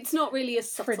 It's not really a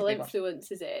subtle influence,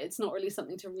 is it? It's not really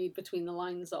something to read between the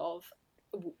lines of.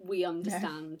 We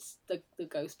understand the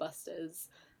Ghostbusters.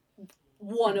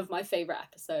 One of my favourite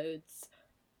episodes.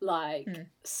 Like,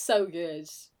 so good.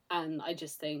 And I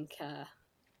just think,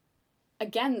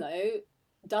 again though,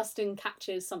 Dustin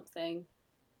catches something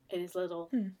in his little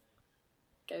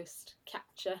ghost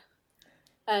catcher.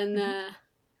 And,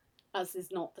 as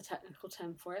is not the technical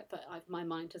term for it, but my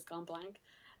mind has gone blank.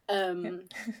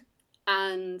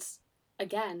 And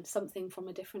again, something from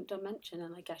a different dimension,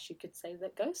 and I guess you could say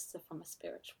that ghosts are from a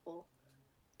spiritual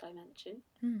dimension.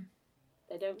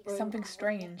 They don't roam something out.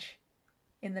 Strange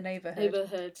in the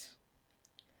neighbourhood.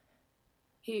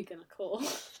 Who are you gonna call?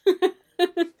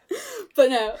 But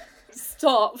no,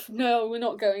 stop. No, we're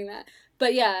not going there.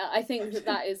 But yeah, I think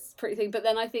that is pretty thing. But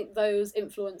then I think those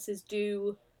influences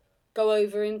do go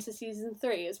over into season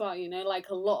 3 as well, like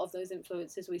a lot of those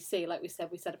influences we see, like we said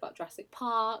about Jurassic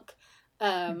Park.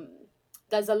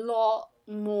 There's a lot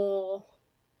more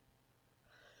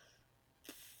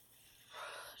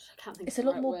can't think It's of a the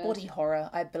lot right more word. body horror,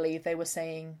 I believe they were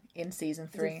saying in season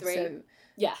 3. Season 3. So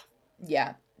Yeah.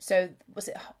 yeah. So was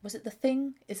it The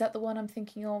Thing? Is that the one I'm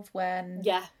thinking of when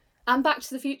Yeah. And Back to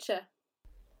the Future.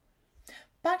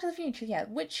 Back to the Future, yeah,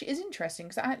 which is interesting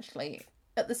because actually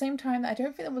at the same time I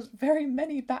don't think there was very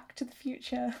many Back to the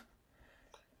Future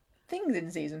things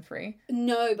in season 3.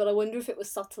 No, but I wonder if it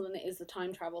was subtle and it is the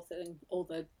time travel thing or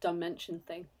the dimension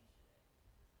thing.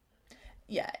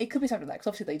 Yeah, it could be something like that, because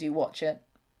obviously they do watch it.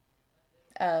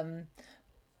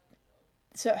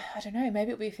 So I don't know.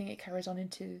 Maybe it'll be a thing it carries on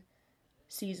into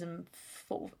season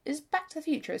 4. Is Back to the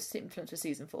Future a influence for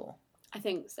season 4? I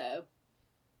think so.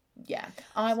 Yeah,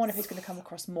 I wonder if it's going to come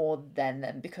across more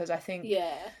then, because I think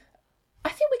Yeah.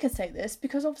 we can say this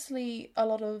because obviously a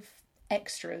lot of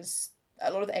extras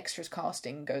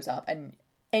casting goes up and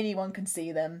anyone can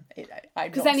see them.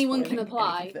 Because anyone can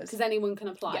apply. Because anyone can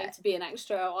apply Yeah. to be an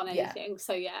extra on Yeah. anything.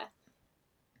 So yeah.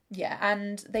 Yeah,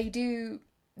 and they do.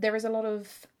 There is a lot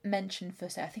of mention for,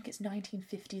 say, I think it's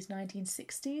 1950s,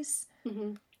 1960s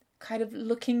kind of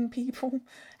looking people,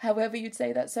 however you'd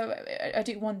say that. So I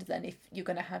do wonder then if you're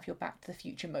going to have your Back to the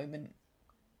Future moment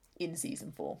in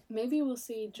season 4. Maybe we'll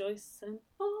see Joyce and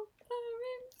Hopper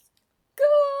in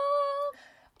school.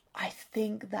 I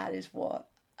think that is what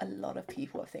a lot of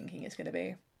people are thinking it's going to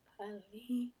be.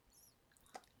 Police.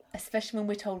 Especially when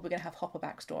we're told we're going to have Hopper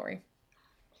backstory.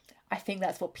 I think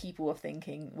that's what people are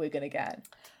thinking we're going to get.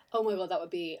 Oh my god, that would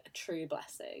be a true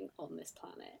blessing on this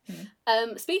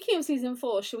planet. Speaking of season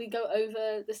 4, should we go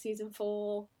over the season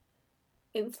 4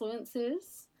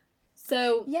 influences?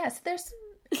 So yes, there's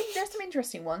some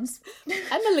interesting ones.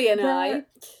 Emily and I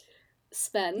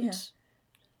spent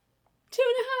 2.5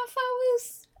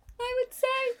 hours, I would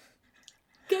say,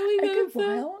 going a over. good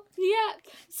while. Yeah.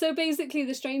 So basically,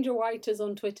 the Stranger Writers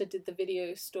on Twitter did the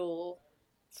Video Store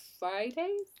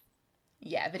Fridays.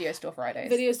 Yeah, Video Store Fridays.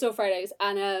 Video Store Fridays,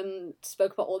 and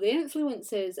spoke about all the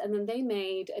influences, and then they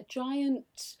made a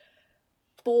giant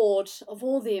board of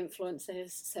all the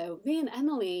influences. So me and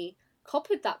Emily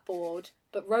copied that board,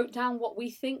 but wrote down what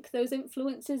we think those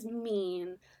influences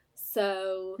mean.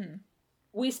 So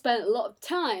we spent a lot of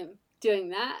time doing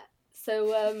that.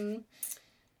 So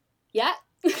yeah,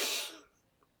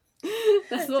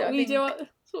 that's what we do.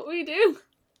 That's what we do.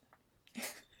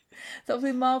 So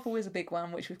obviously Marvel is a big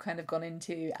one, which we've kind of gone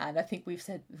into, and I think we've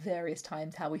said various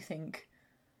times how we think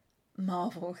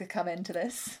Marvel could come into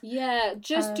this. Yeah,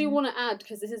 just do want to add,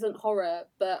 because this isn't horror,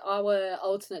 but our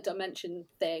alternate dimension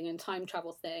thing and time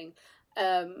travel thing,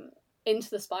 Into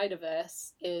the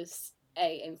Spider-Verse is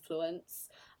a influence,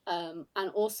 and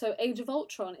also Age of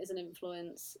Ultron is an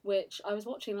influence, which I was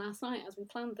watching last night as we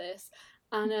planned this,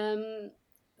 and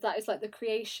that is like the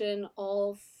creation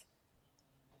of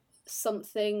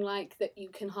something like that you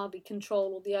can hardly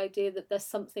control, or the idea that there's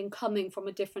something coming from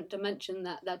a different dimension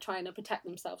that they're trying to protect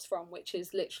themselves from, which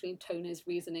is literally Tony's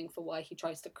reasoning for why he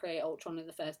tries to create Ultron in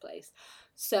the first place.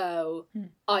 So,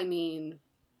 I mean,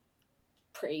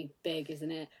 pretty big,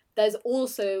 isn't it? There's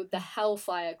also the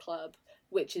Hellfire Club,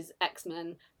 which is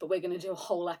X-Men, but we're going to do a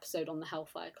whole episode on the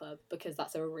Hellfire Club because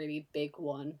that's a really big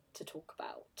one to talk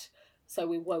about. So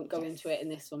we won't go into it in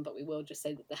this one, but we will just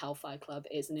say that the Hellfire Club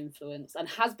is an influence and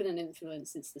has been an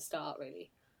influence since the start,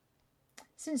 really.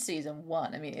 Since season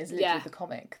 1, I mean, it's literally the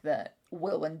comic that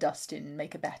Will and Dustin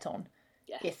make a bet on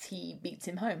if he beats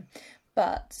him home.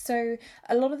 But, so,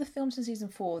 a lot of the films in season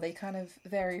 4, they kind of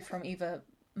vary from either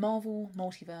Marvel,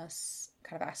 multiverse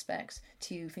kind of aspects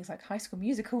to things like High School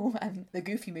Musical and the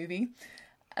Goofy Movie.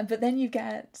 But then you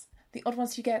get, the odd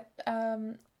ones, you get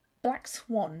Black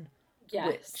Swan,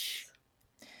 which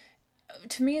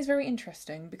to me is very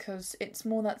interesting because it's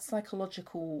more that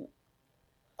psychological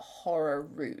horror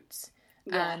route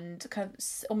and kind of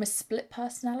almost split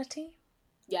personality.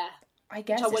 Yeah. I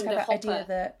guess it's kind of that idea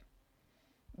that,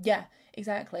 yeah,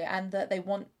 exactly. And that they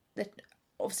want, that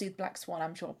obviously Black Swan,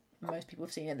 I'm sure most people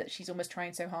have seen it, that she's almost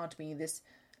trying so hard to be this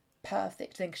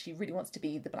perfect thing because she really wants to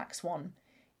be the Black Swan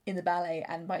in the ballet,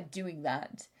 and by doing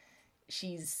that,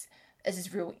 there's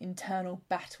this real internal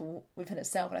battle within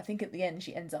herself, and I think at the end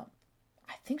she ends up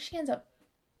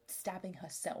stabbing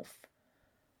herself,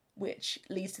 which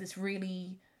leads to this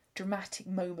really dramatic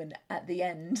moment at the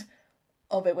end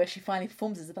of it where she finally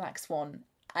performs as the Black Swan,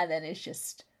 and then it's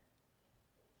just,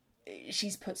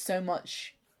 she's put so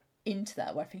much into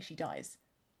that where I think she dies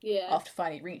after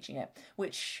finally reaching it,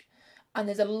 and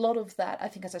there's a lot of that, I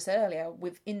think, as I said earlier,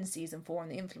 within season 4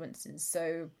 and the influences,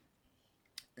 so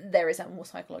there is that more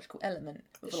psychological element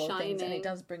with a lot of things, and it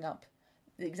does bring up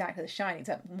exactly The Shining,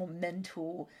 that more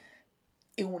mental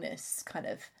illness kind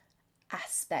of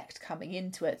aspect coming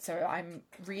into it. So I'm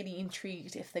really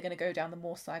intrigued if they're going to go down the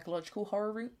more psychological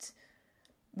horror route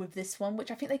with this one,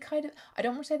 which I think they kind of, I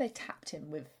don't want to say they tapped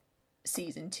him with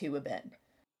season 2 a bit.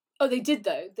 Oh, they did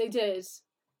though. They did.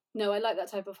 No, I like that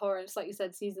type of horror. It's like you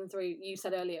said, season 3, you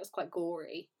said earlier, it was quite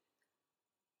gory.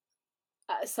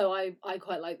 So I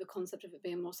quite like the concept of it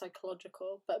being more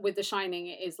psychological. But with The Shining,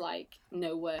 it is like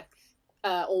no work,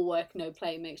 all work, no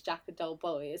play makes Jack a dull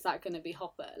boy. Is that going to be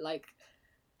Hopper? Like,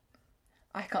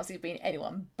 I can't see it being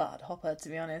anyone but Hopper, to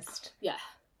be honest. Yeah.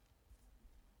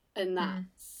 And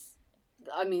that's,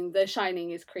 I mean, The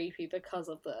Shining is creepy because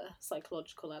of the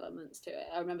psychological elements to it.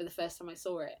 I remember the first time I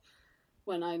saw it,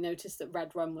 when I noticed that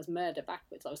Red Rum was murder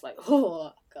backwards, I was like,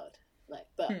 oh, God. Like,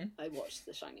 but I watched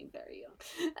The Shining very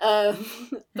young.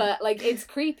 But, like, it's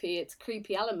creepy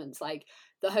elements. Like,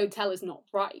 the hotel is not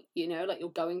right, you know? Like, you're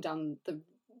going down the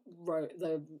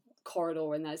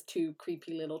corridor and there's 2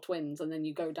 creepy little twins, and then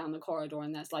you go down the corridor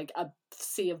and there's, like, a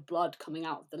sea of blood coming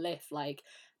out of the lift. Like,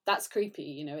 that's creepy,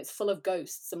 you know? It's full of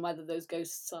ghosts, and whether those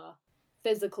ghosts are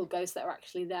physical ghosts that are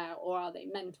actually there, or are they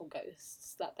mental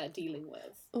ghosts that they're dealing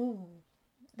with. Ooh.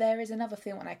 There is another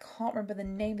film, and I can't remember the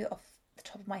name of it off the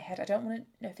top of my head. I don't want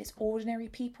to know if it's Ordinary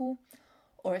People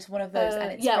or it's one of those,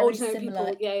 and it's very Ordinary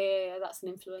similar. People. Yeah, that's an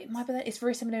influence. It might be that. It's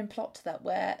very similar in plot to that,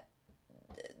 where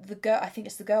the girl, I think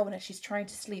it's the girl, when she's trying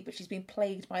to sleep, but she's being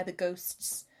plagued by the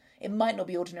ghosts. It might not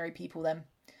be Ordinary People then,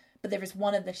 but there is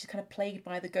one of them. She's kind of plagued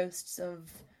by the ghosts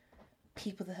of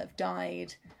people that have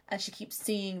died, and she keeps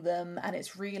seeing them, and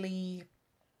it's really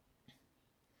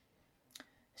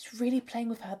playing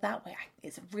with her that way.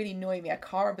 It's really annoying me. I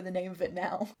can't remember the name of it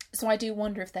now. So I do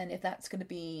wonder if that's going to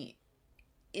be,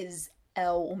 is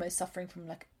Elle almost suffering from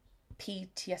like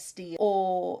PTSD,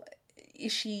 or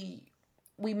is she,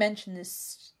 we mentioned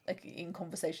this like in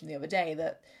conversation the other day,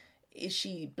 that is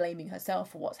she blaming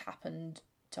herself for what's happened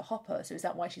to Hopper? So is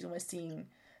that why she's almost seeing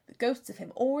the ghosts of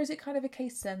him? Or is it kind of a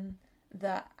case then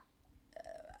that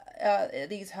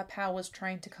these her powers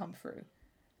trying to come through,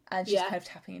 and she's kind of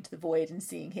tapping into the void and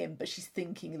seeing him, but she's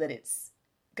thinking that it's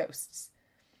ghosts?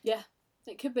 Yeah,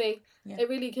 it could be. Yeah. It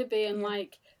really could be. And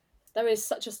like, there is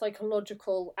such a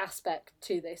psychological aspect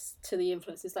to this, to the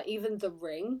influences. Like, even The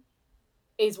Ring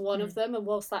is one of them. And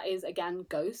whilst that is, again,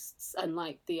 ghosts, and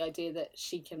like the idea that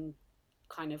she can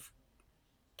kind of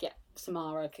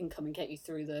Samara can come and get you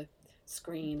through the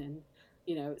screen, and,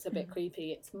 you know, it's a bit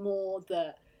creepy. It's more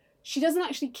that she doesn't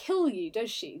actually kill you, does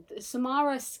she?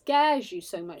 Samara scares you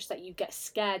so much that you get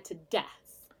scared to death.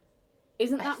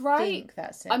 Isn't that right? I think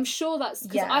that's it. I'm sure that's...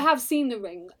 Because I have seen The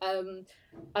Ring.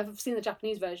 I've seen the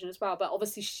Japanese version as well, but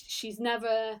obviously she's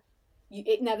never...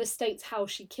 It never states how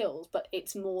she kills, but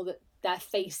it's more that their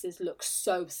faces look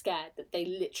so scared that they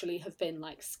literally have been,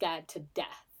 like, scared to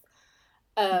death.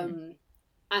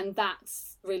 And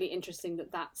that's really interesting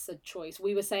that that's a choice.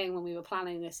 We were saying when we were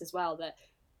planning this as well that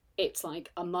it's like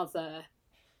a mother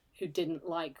who didn't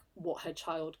like what her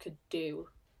child could do,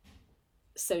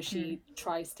 so she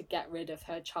tries to get rid of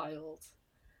her child.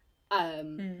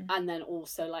 And then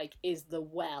also, like, is the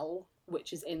well,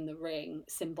 which is in The Ring,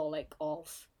 symbolic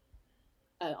of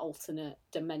an alternate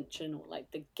dimension, or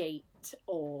like the gate,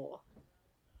 or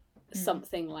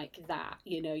something like that?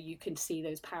 You know, you can see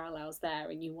those parallels there,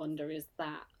 and you wonder, is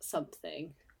that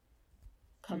something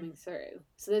coming through?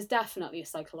 So there's definitely a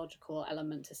psychological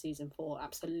element to season 4.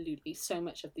 Absolutely. So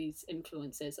much of these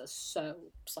influences are so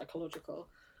psychological.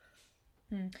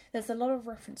 There's a lot of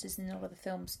references in a lot of the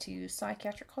films to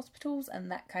psychiatric hospitals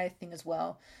and that kind of thing as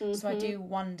well. So I do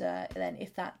wonder then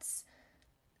if that's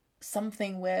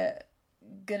something we're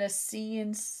gonna see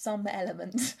in some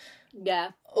element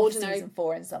of season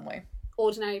 4 in some way.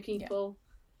 Ordinary People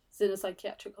is in a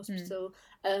psychiatric hospital.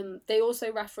 They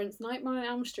also reference Nightmare on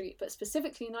Elm Street, but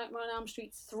specifically Nightmare on Elm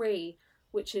Street 3,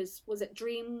 which is, was it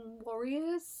Dream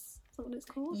Warriors? Is that what it's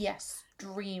called? Yes,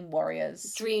 Dream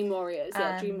Warriors. Dream Warriors,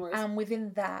 Dream Warriors. And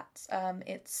within that,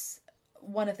 it's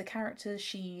one of the characters,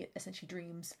 she essentially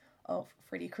dreams of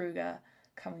Freddy Krueger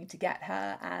coming to get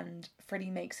her, and Freddy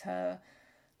makes her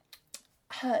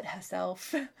hurt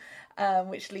herself,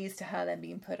 which leads to her then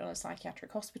being put on a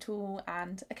psychiatric hospital,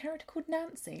 and a character called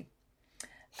Nancy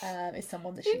is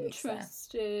someone that she meets there.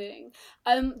 Interesting.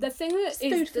 The thing that is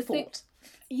food for thought.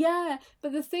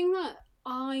 But the thing that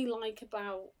I like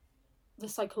about the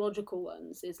psychological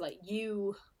ones is, like,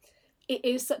 it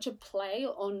is such a play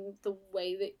on the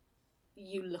way that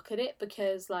you look at it,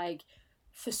 because, like,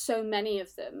 for so many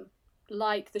of them,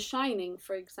 like The Shining,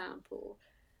 for example,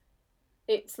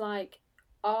 it's like,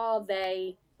 are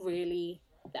they really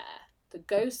there? The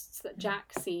ghosts that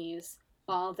Jack sees,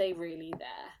 are they really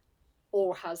there?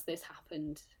 Or has this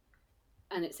happened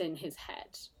and it's in his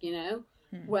head, you know?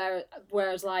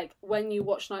 Whereas like when you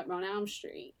watch Nightmare on Elm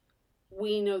Street,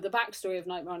 we know the backstory of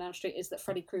Nightmare on Elm Street is that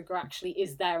Freddy Krueger actually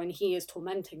is there and he is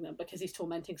tormenting them because he's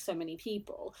tormenting so many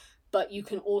people. But you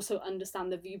can also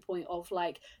understand the viewpoint of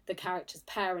like the character's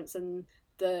parents and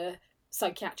the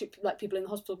psychiatric like people in the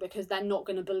hospital, because they're not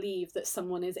going to believe that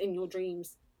someone is in your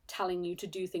dreams telling you to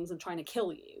do things and trying to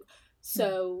kill you.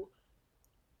 So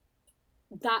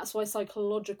that's why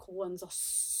psychological ones are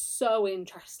so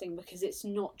interesting, because it's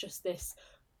not just this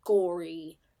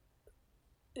gory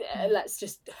let's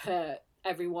just hurt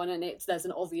everyone and there's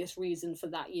an obvious reason for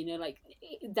that, you know, like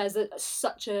there's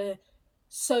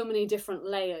so many different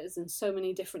layers and so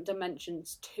many different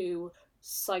dimensions to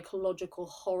psychological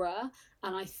horror.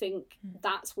 And I think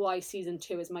that's why season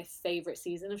 2 is my favorite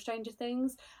season of Stranger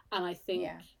Things, and I think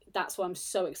that's why I'm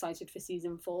so excited for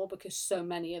season 4, because so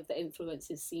many of the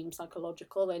influences seem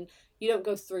psychological, and you don't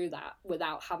go through that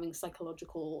without having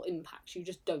psychological impacts. You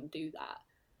just don't do that.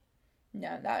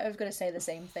 No, I was going to say the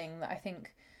same thing, that I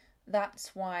think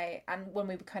that's why, and when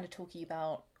we were kind of talking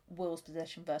about Will's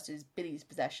possession versus Billy's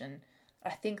possession,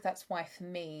 I think that's why for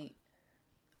me,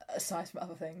 aside from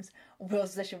other things,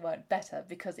 Will's possession worked better,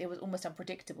 because it was almost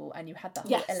unpredictable and you had that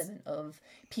whole element of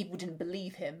people didn't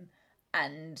believe him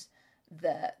and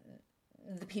the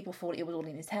people thought it was all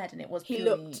in his head and it was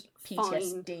purely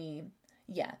PTSD. Fine.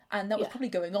 Yeah, and that was probably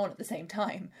going on at the same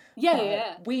time.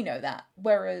 Yeah. We know that.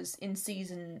 Whereas in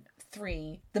season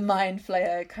 3, the Mind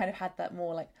Flayer kind of had that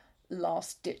more like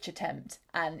last ditch attempt,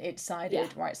 and it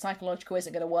decided, right, psychological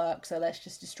isn't going to work, so let's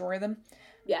just destroy them.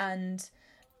 Yeah. And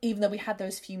even though we had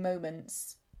those few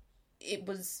moments, it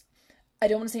was, I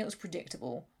don't want to say it was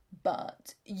predictable,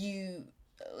 but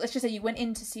let's just say you went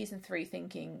into season 3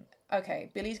 thinking, okay,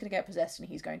 Billy's going to get possessed and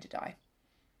he's going to die.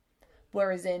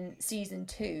 Whereas in season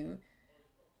 2,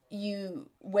 you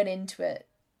went into it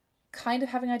kind of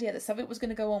having an idea that something was going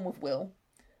to go on with Will,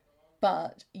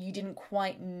 but you didn't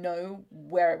quite know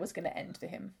where it was going to end for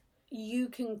him. You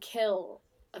can kill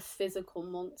a physical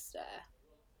monster.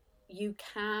 You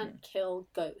can't kill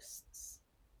ghosts.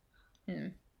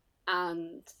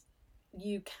 And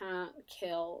you can't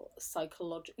kill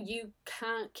psychological. You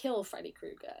can't kill Freddy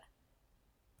Krueger.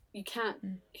 You can't.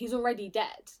 He's already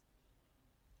dead.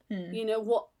 You know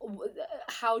what?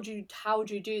 How do you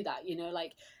do that? You know,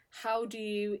 like how do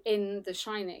you in The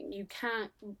Shining? You can't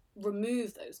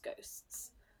remove those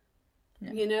ghosts.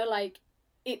 No. You know, like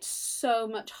it's so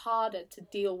much harder to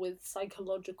deal with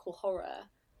psychological horror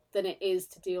than it is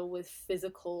to deal with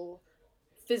physical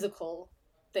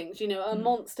things. You know, a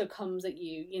monster comes at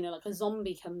you. You know, like a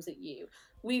zombie comes at you.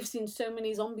 We've seen so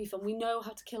many zombie films. We know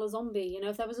how to kill a zombie. You know,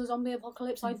 if there was a zombie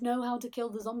apocalypse, I'd know how to kill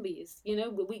the zombies. You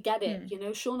know, we get it. You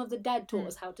know, Shaun of the Dead taught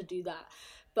us how to do that.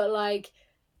 But like,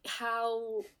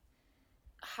 how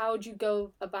do you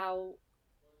go about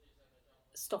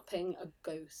stopping a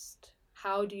ghost?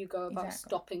 How do you go about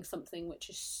stopping something which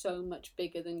is so much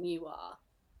bigger than you are?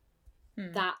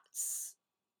 That's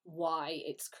why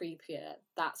it's creepier.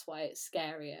 That's why it's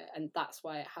scarier, and that's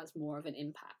why it has more of an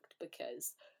impact,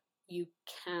 because you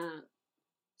can't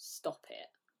stop it,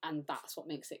 and that's what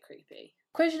makes it creepy.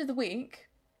 Question of the week.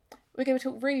 We're going to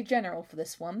talk really general for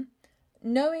this one.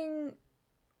 Knowing,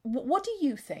 what do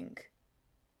you think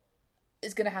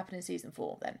is going to happen in season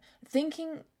 4 then?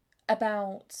 Thinking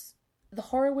about the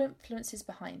horror influences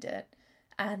behind it,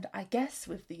 and I guess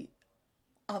with the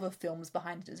other films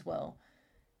behind it as well,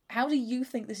 how do you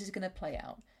think this is going to play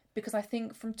out? Because I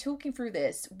think from talking through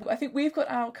this, I think we've got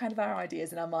our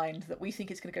ideas in our mind that we think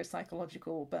it's going to go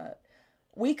psychological, but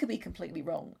we could be completely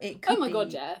wrong. It could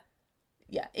God, yeah.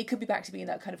 Yeah, it could be back to being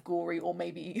that kind of gory, or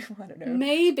maybe, I don't know.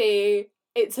 Maybe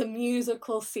it's a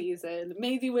musical season.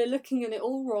 Maybe we're looking at it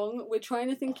all wrong. We're trying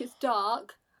to think it's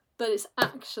dark, but it's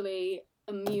actually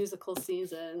a musical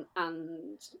season,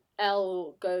 and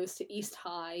Elle goes to East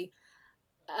High.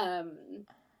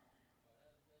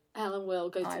 Elle and Will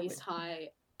go to East High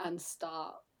and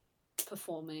start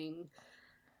performing.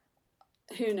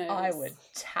 Who knows? I would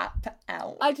tap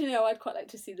out. I don't know, I'd quite like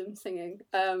to see them singing.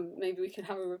 Maybe we can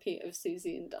have a repeat of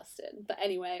Susie and Dustin. But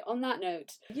anyway, on that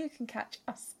note, you can catch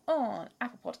us on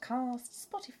Apple Podcasts,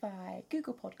 Spotify,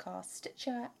 Google Podcasts,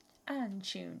 Stitcher, and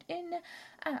tuned in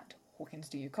at Hawkins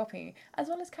Do You Copy, as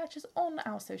well as catch us on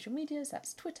our social medias.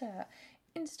 That's Twitter,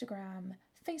 Instagram,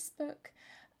 Facebook,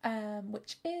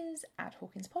 which is at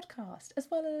Hawkins Podcast, as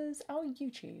well as our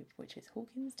YouTube, which is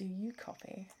Hawkins Do You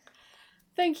Copy.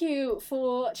 Thank you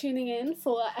for tuning in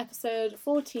for episode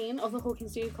 14 of the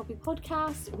Hawkins Do You Copy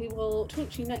podcast. We will talk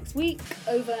to you next week.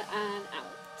 Over and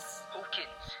out.